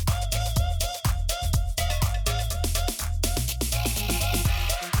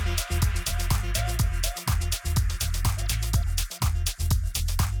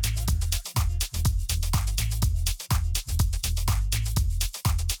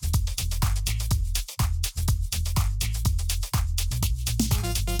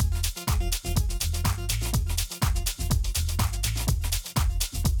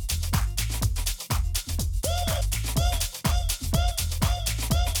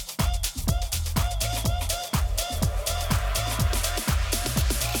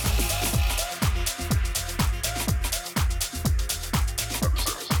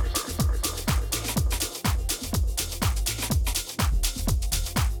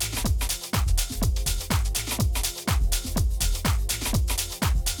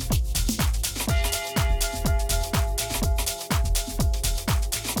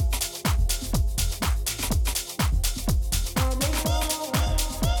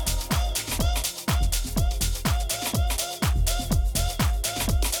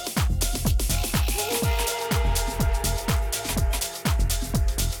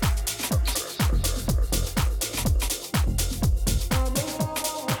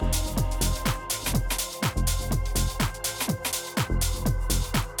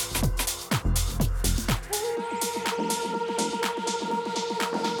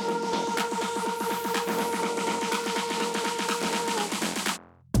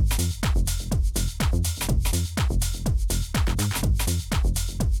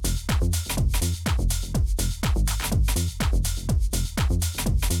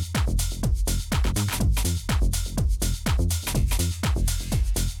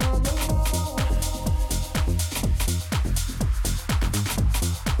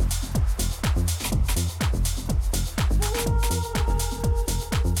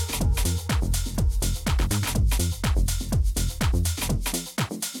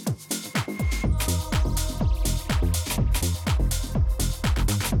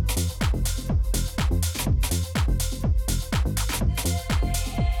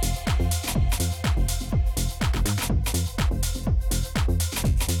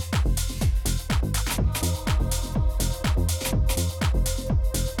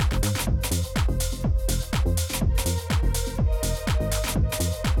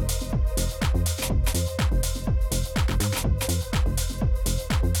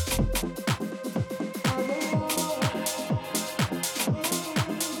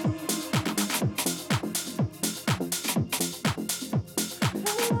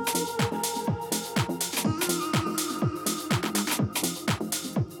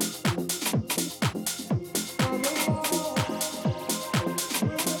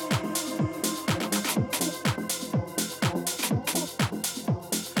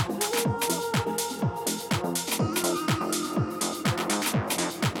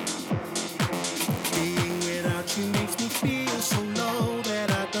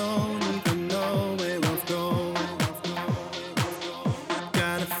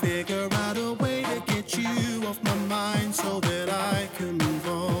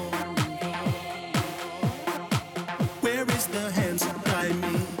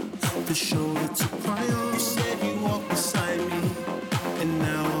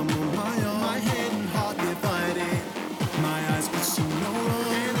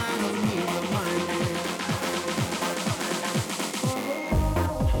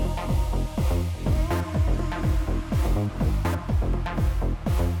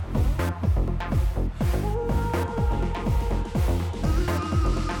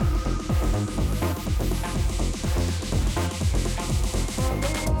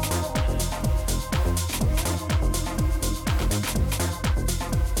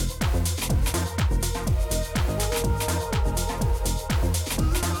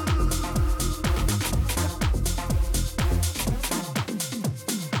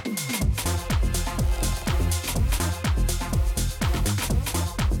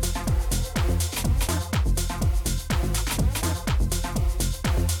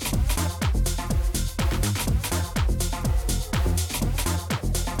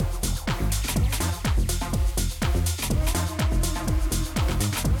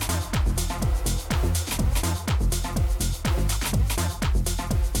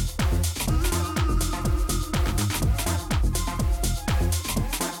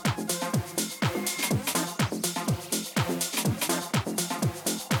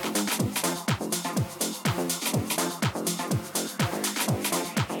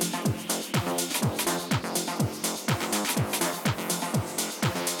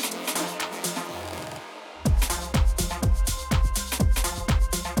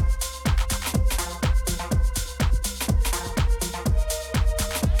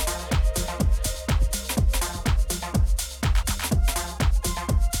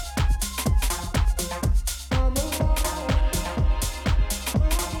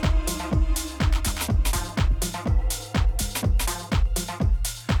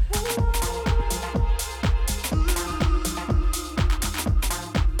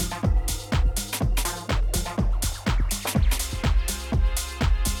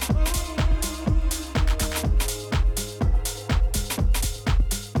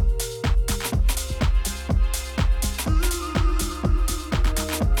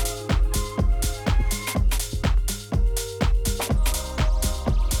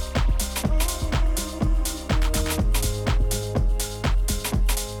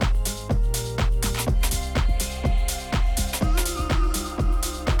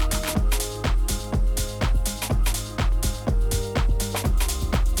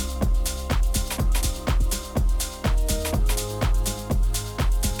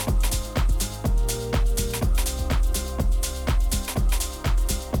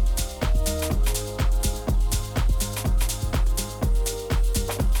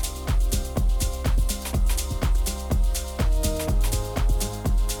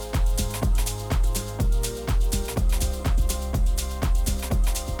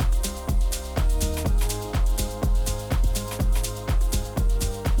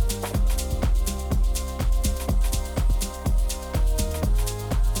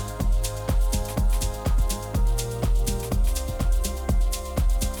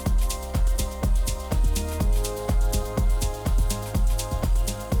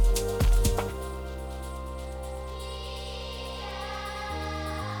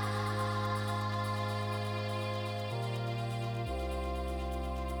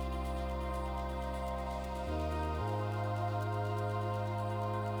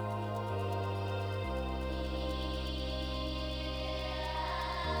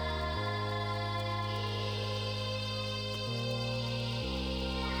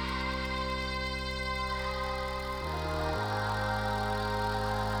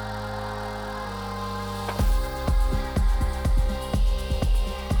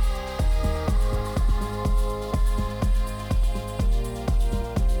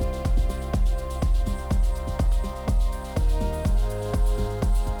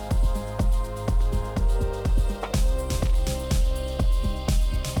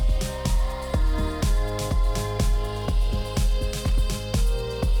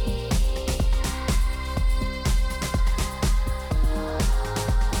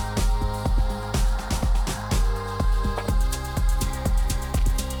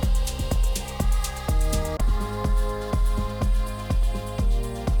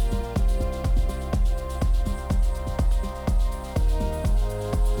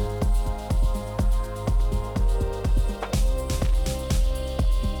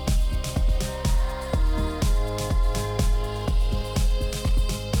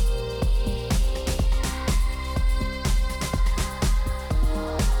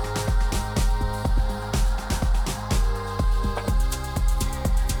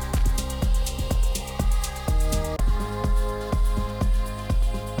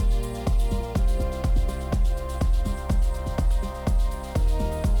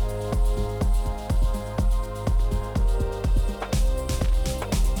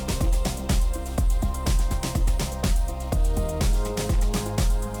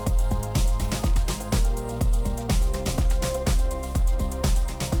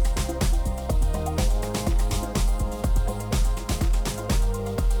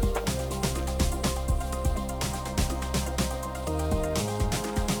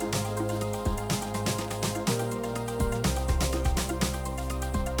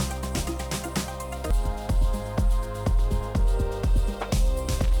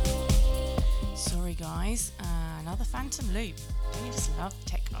 phantom loop. Don't you just love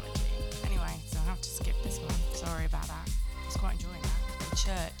technology? Anyway, so I have to skip this one. Sorry about that. I was quite enjoying that. The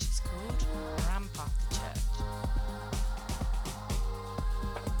Church is called. Ramp Up the Church.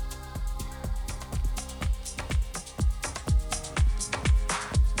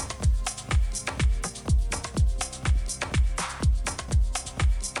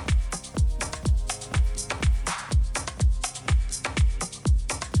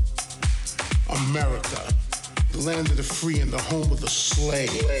 America, the land of the free and the home of the slave.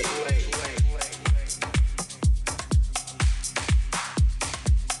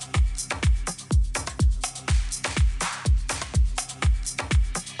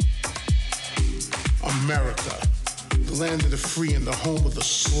 America, the land of the free and the home of the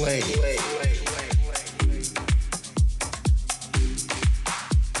slave.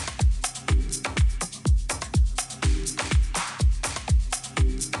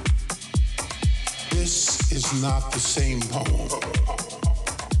 This is not the same poem.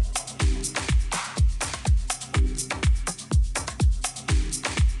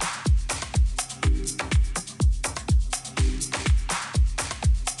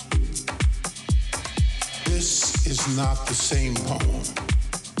 This is not the same poem.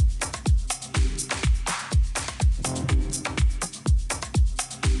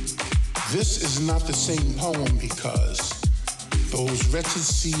 This is not the same poem because those wretched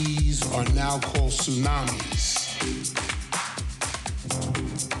seas are now called tsunamis.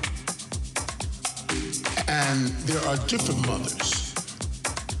 And there are different mothers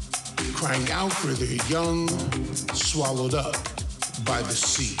crying out for their young swallowed up by the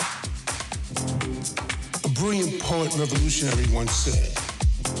sea. A brilliant poet revolutionary once said,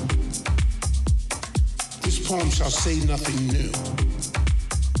 "This poem shall say nothing new."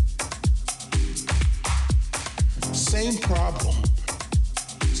 Same problem,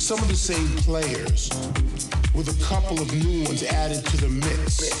 some of the same players, with a couple of new ones added to the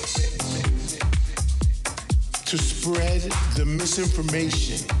mix to spread the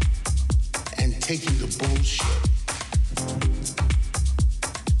misinformation and taking the bullshit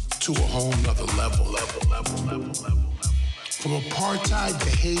to a whole nother level. From apartheid to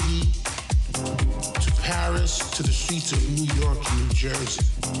Haiti, to Paris, to the streets of New York and New Jersey.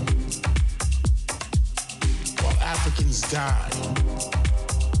 While Africans died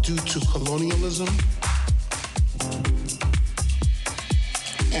due to colonialism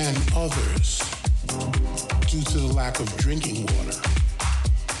and others due to the lack of drinking water,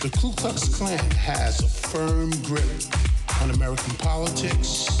 the Ku Klux Klan has a firm grip on American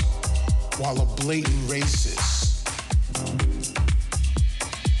politics, while a blatant racist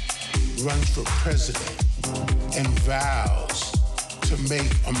runs for president and vows to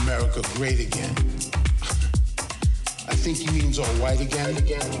make America great again. I think he means all white again.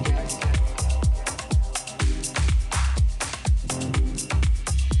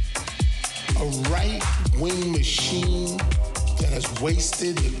 A right-wing machine that has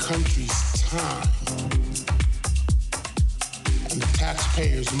wasted the country's time and the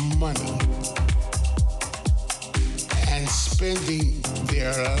taxpayers' money and spending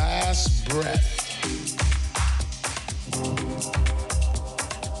their last breath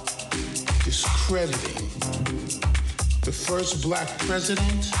discrediting the first black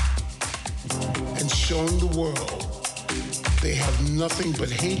president and showing the world they have nothing but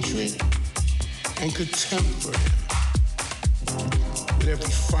hatred and contempt for him with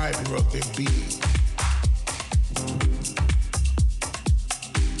every fiber of their being.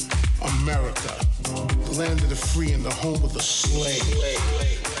 America, the land of the free and the home of the slave.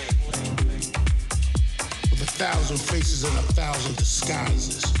 With 1,000 faces and 1,000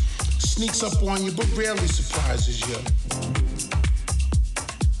 disguises. Sneaks up on you but rarely surprises you.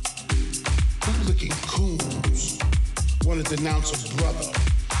 Hooligan coons want to denounce a brother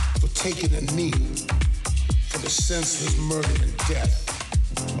for taking a knee for the senseless murder and death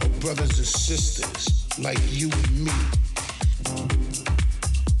of brothers and sisters like you and me.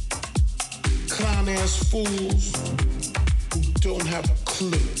 Clown-ass fools who don't have a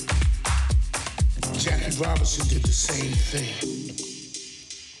clue. Jackie Robinson did the same thing.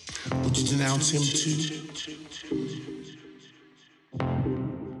 Would you denounce him too?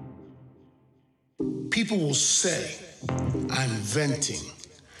 People will say, I'm venting.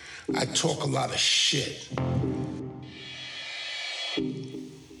 I talk a lot of shit.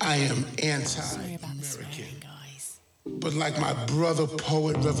 I am anti-American. But like my brother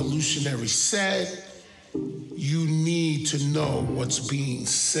poet revolutionary said, you need to know what's being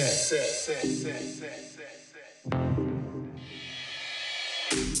said.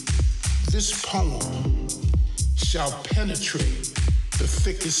 This poem shall penetrate the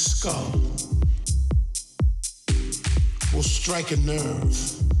thickest skull will strike a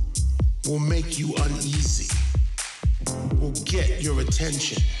nerve, will make you uneasy, will get your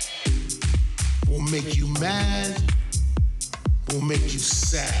attention, will make you mad, will make you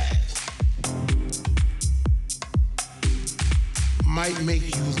sad, might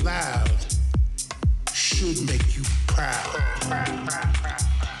make you loud, should make you proud,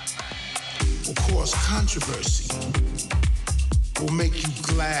 will cause controversy, will make you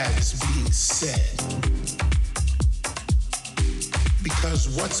glad it's being said. Because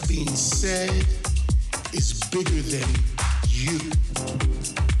what's being said is bigger than you,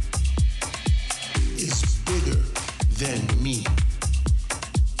 is bigger than me,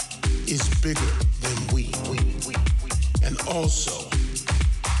 is bigger than we. And also,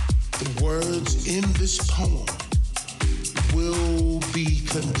 the words in this poem will be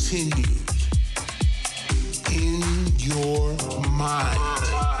continued in your mind.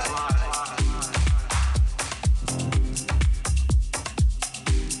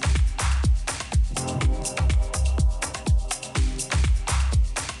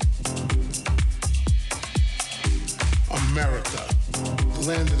 America, the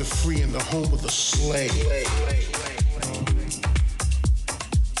land of the free and the home of the slave.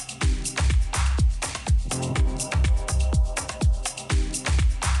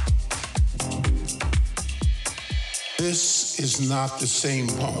 This is not the same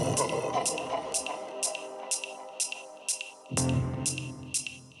poem.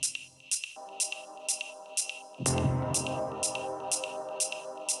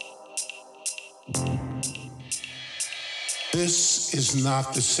 This is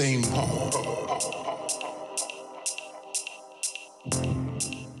not the same poem.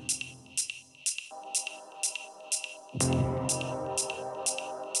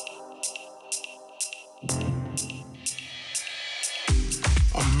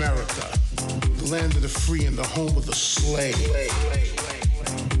 America, the land of the free and the home of the slave.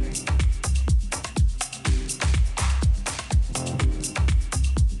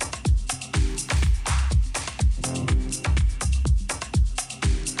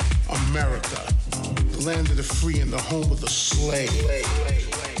 America, the land of the free and the home of the slave.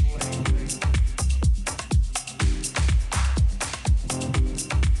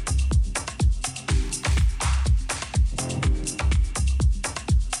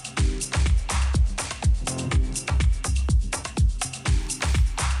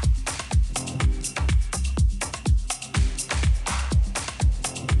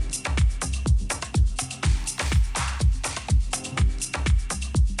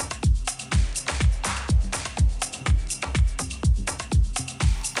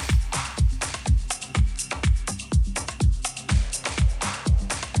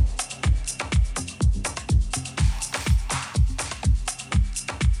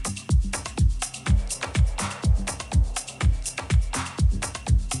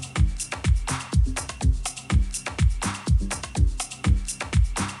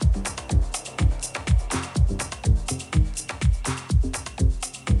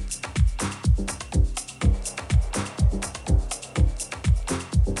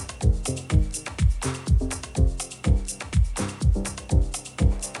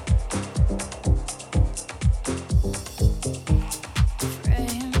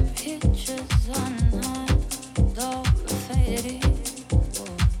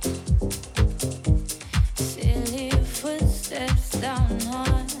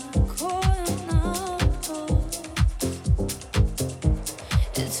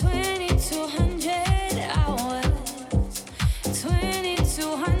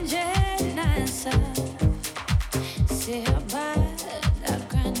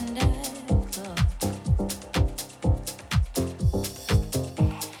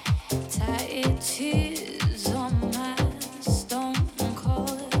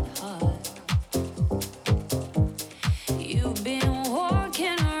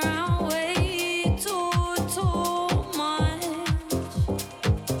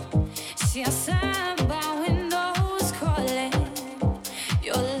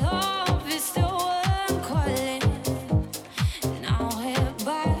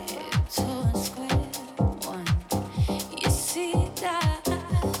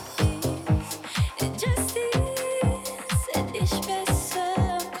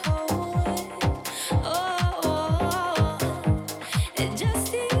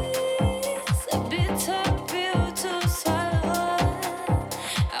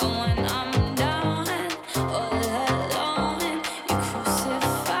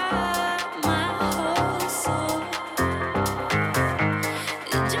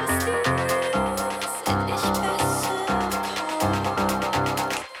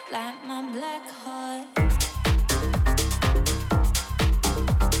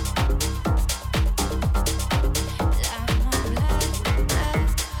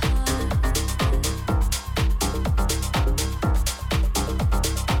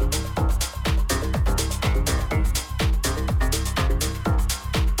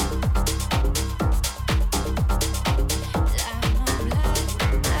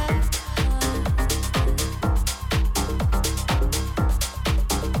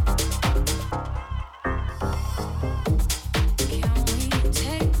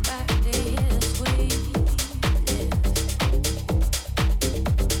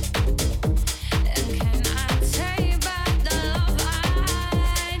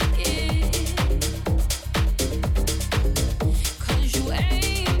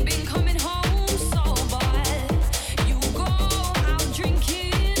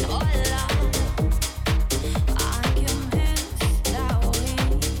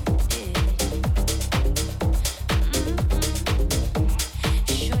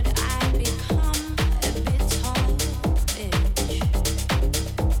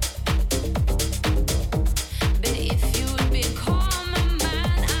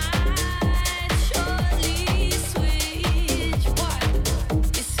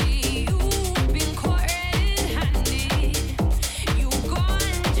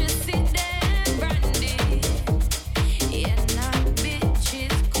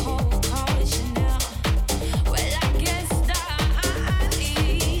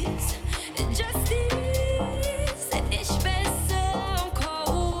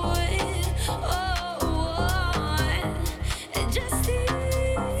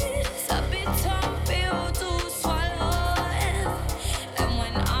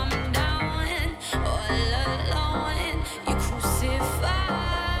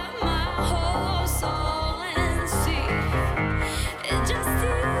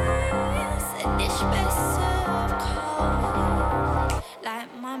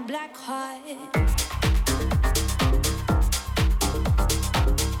 black heart.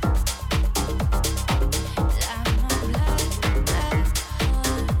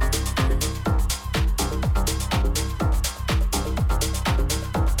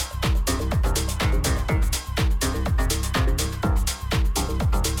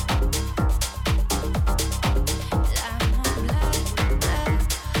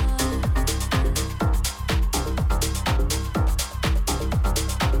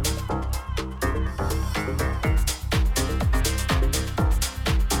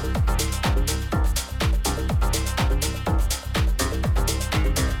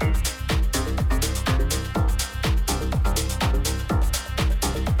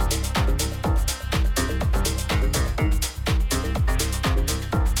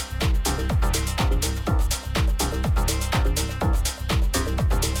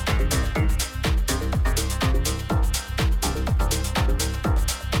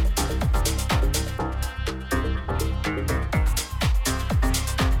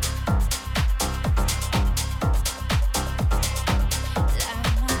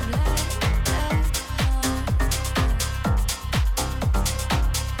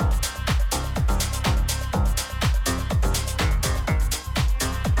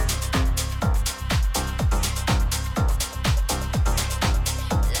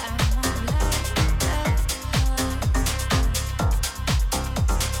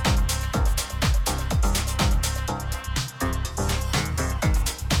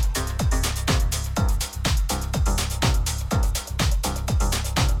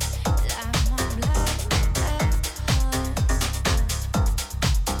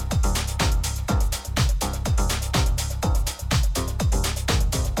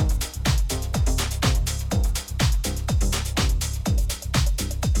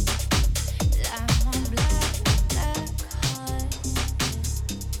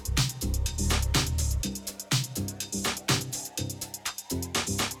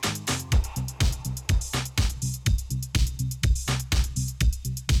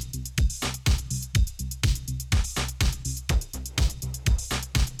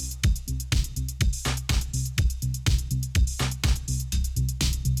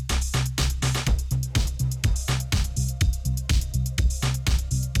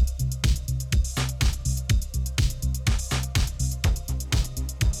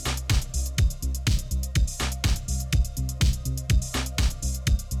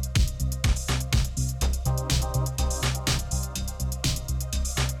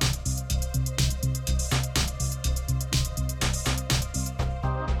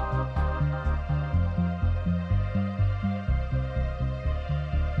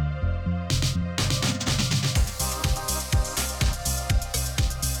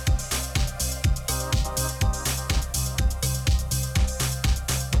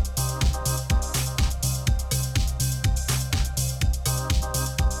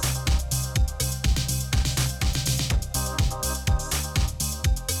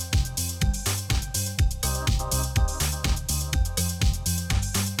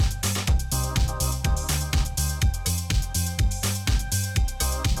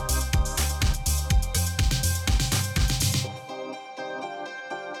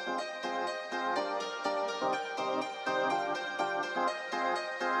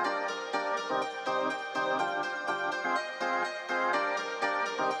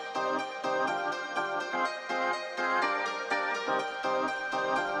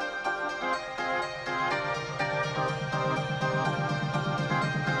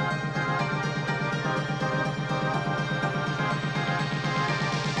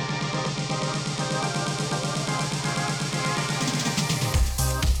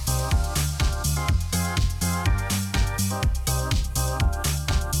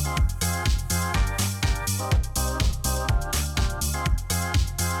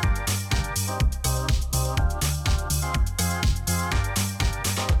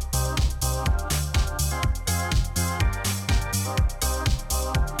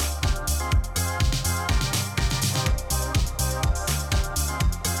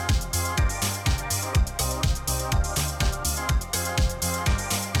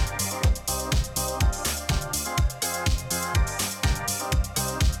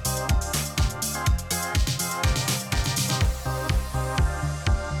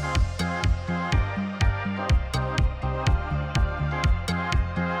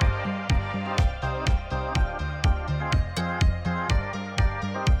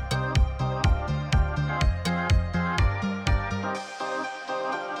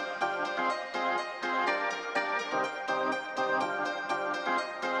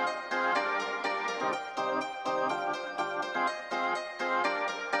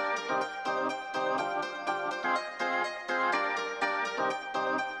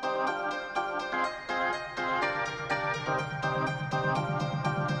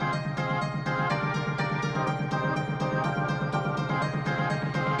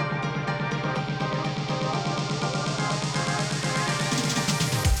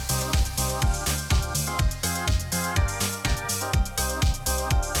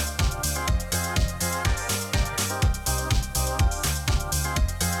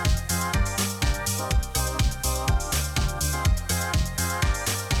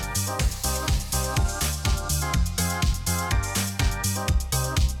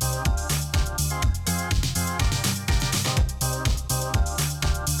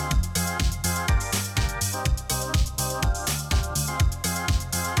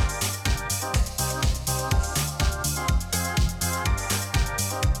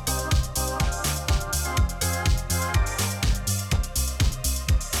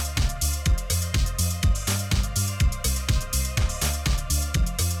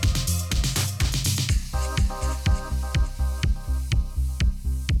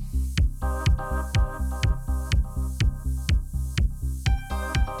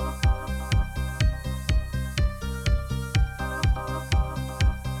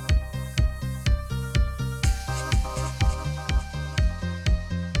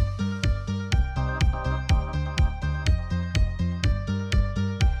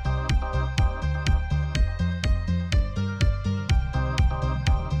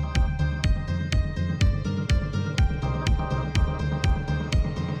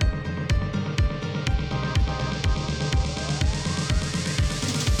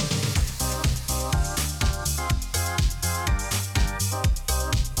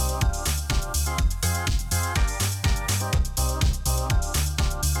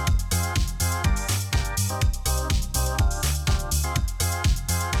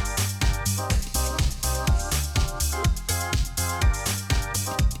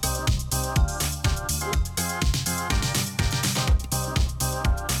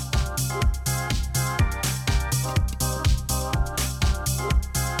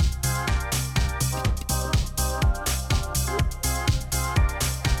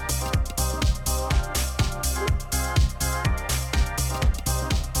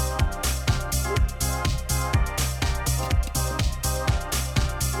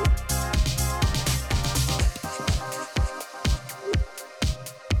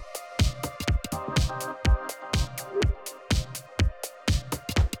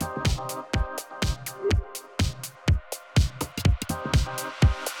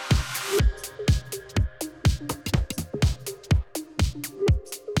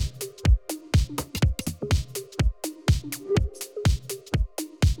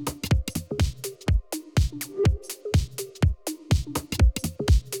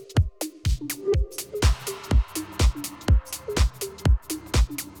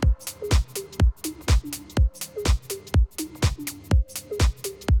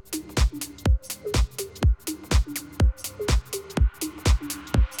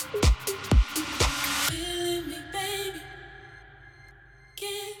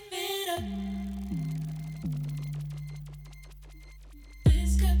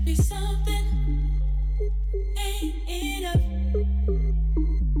 This could be something. Ain't enough.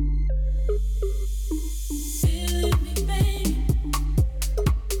 Feeling me, baby.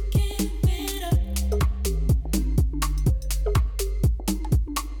 Give it up.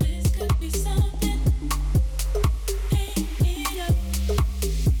 This could be something. Ain't enough.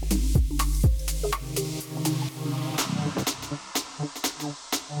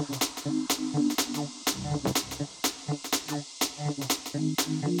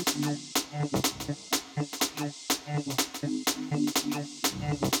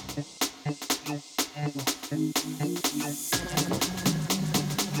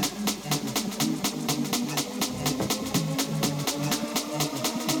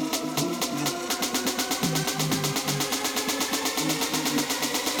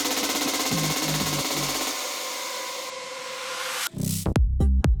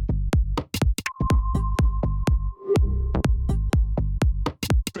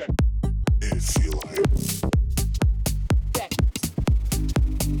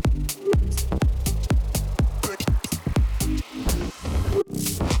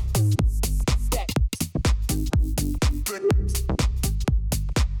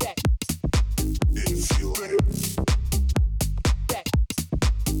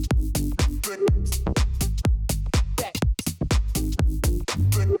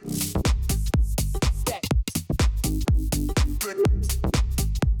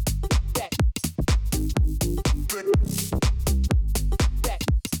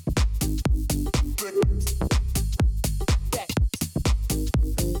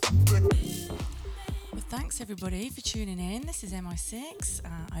 Everybody for tuning in. This is MI6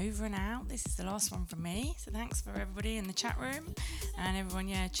 over and out. This is the last one from me, so thanks for everybody in the chat room and everyone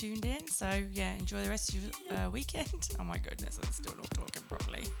tuned in. So enjoy the rest of your weekend. Oh my goodness, I'm still not talking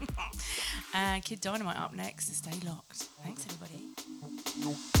properly. Kid Dynamite up next, so stay locked. Thanks everybody.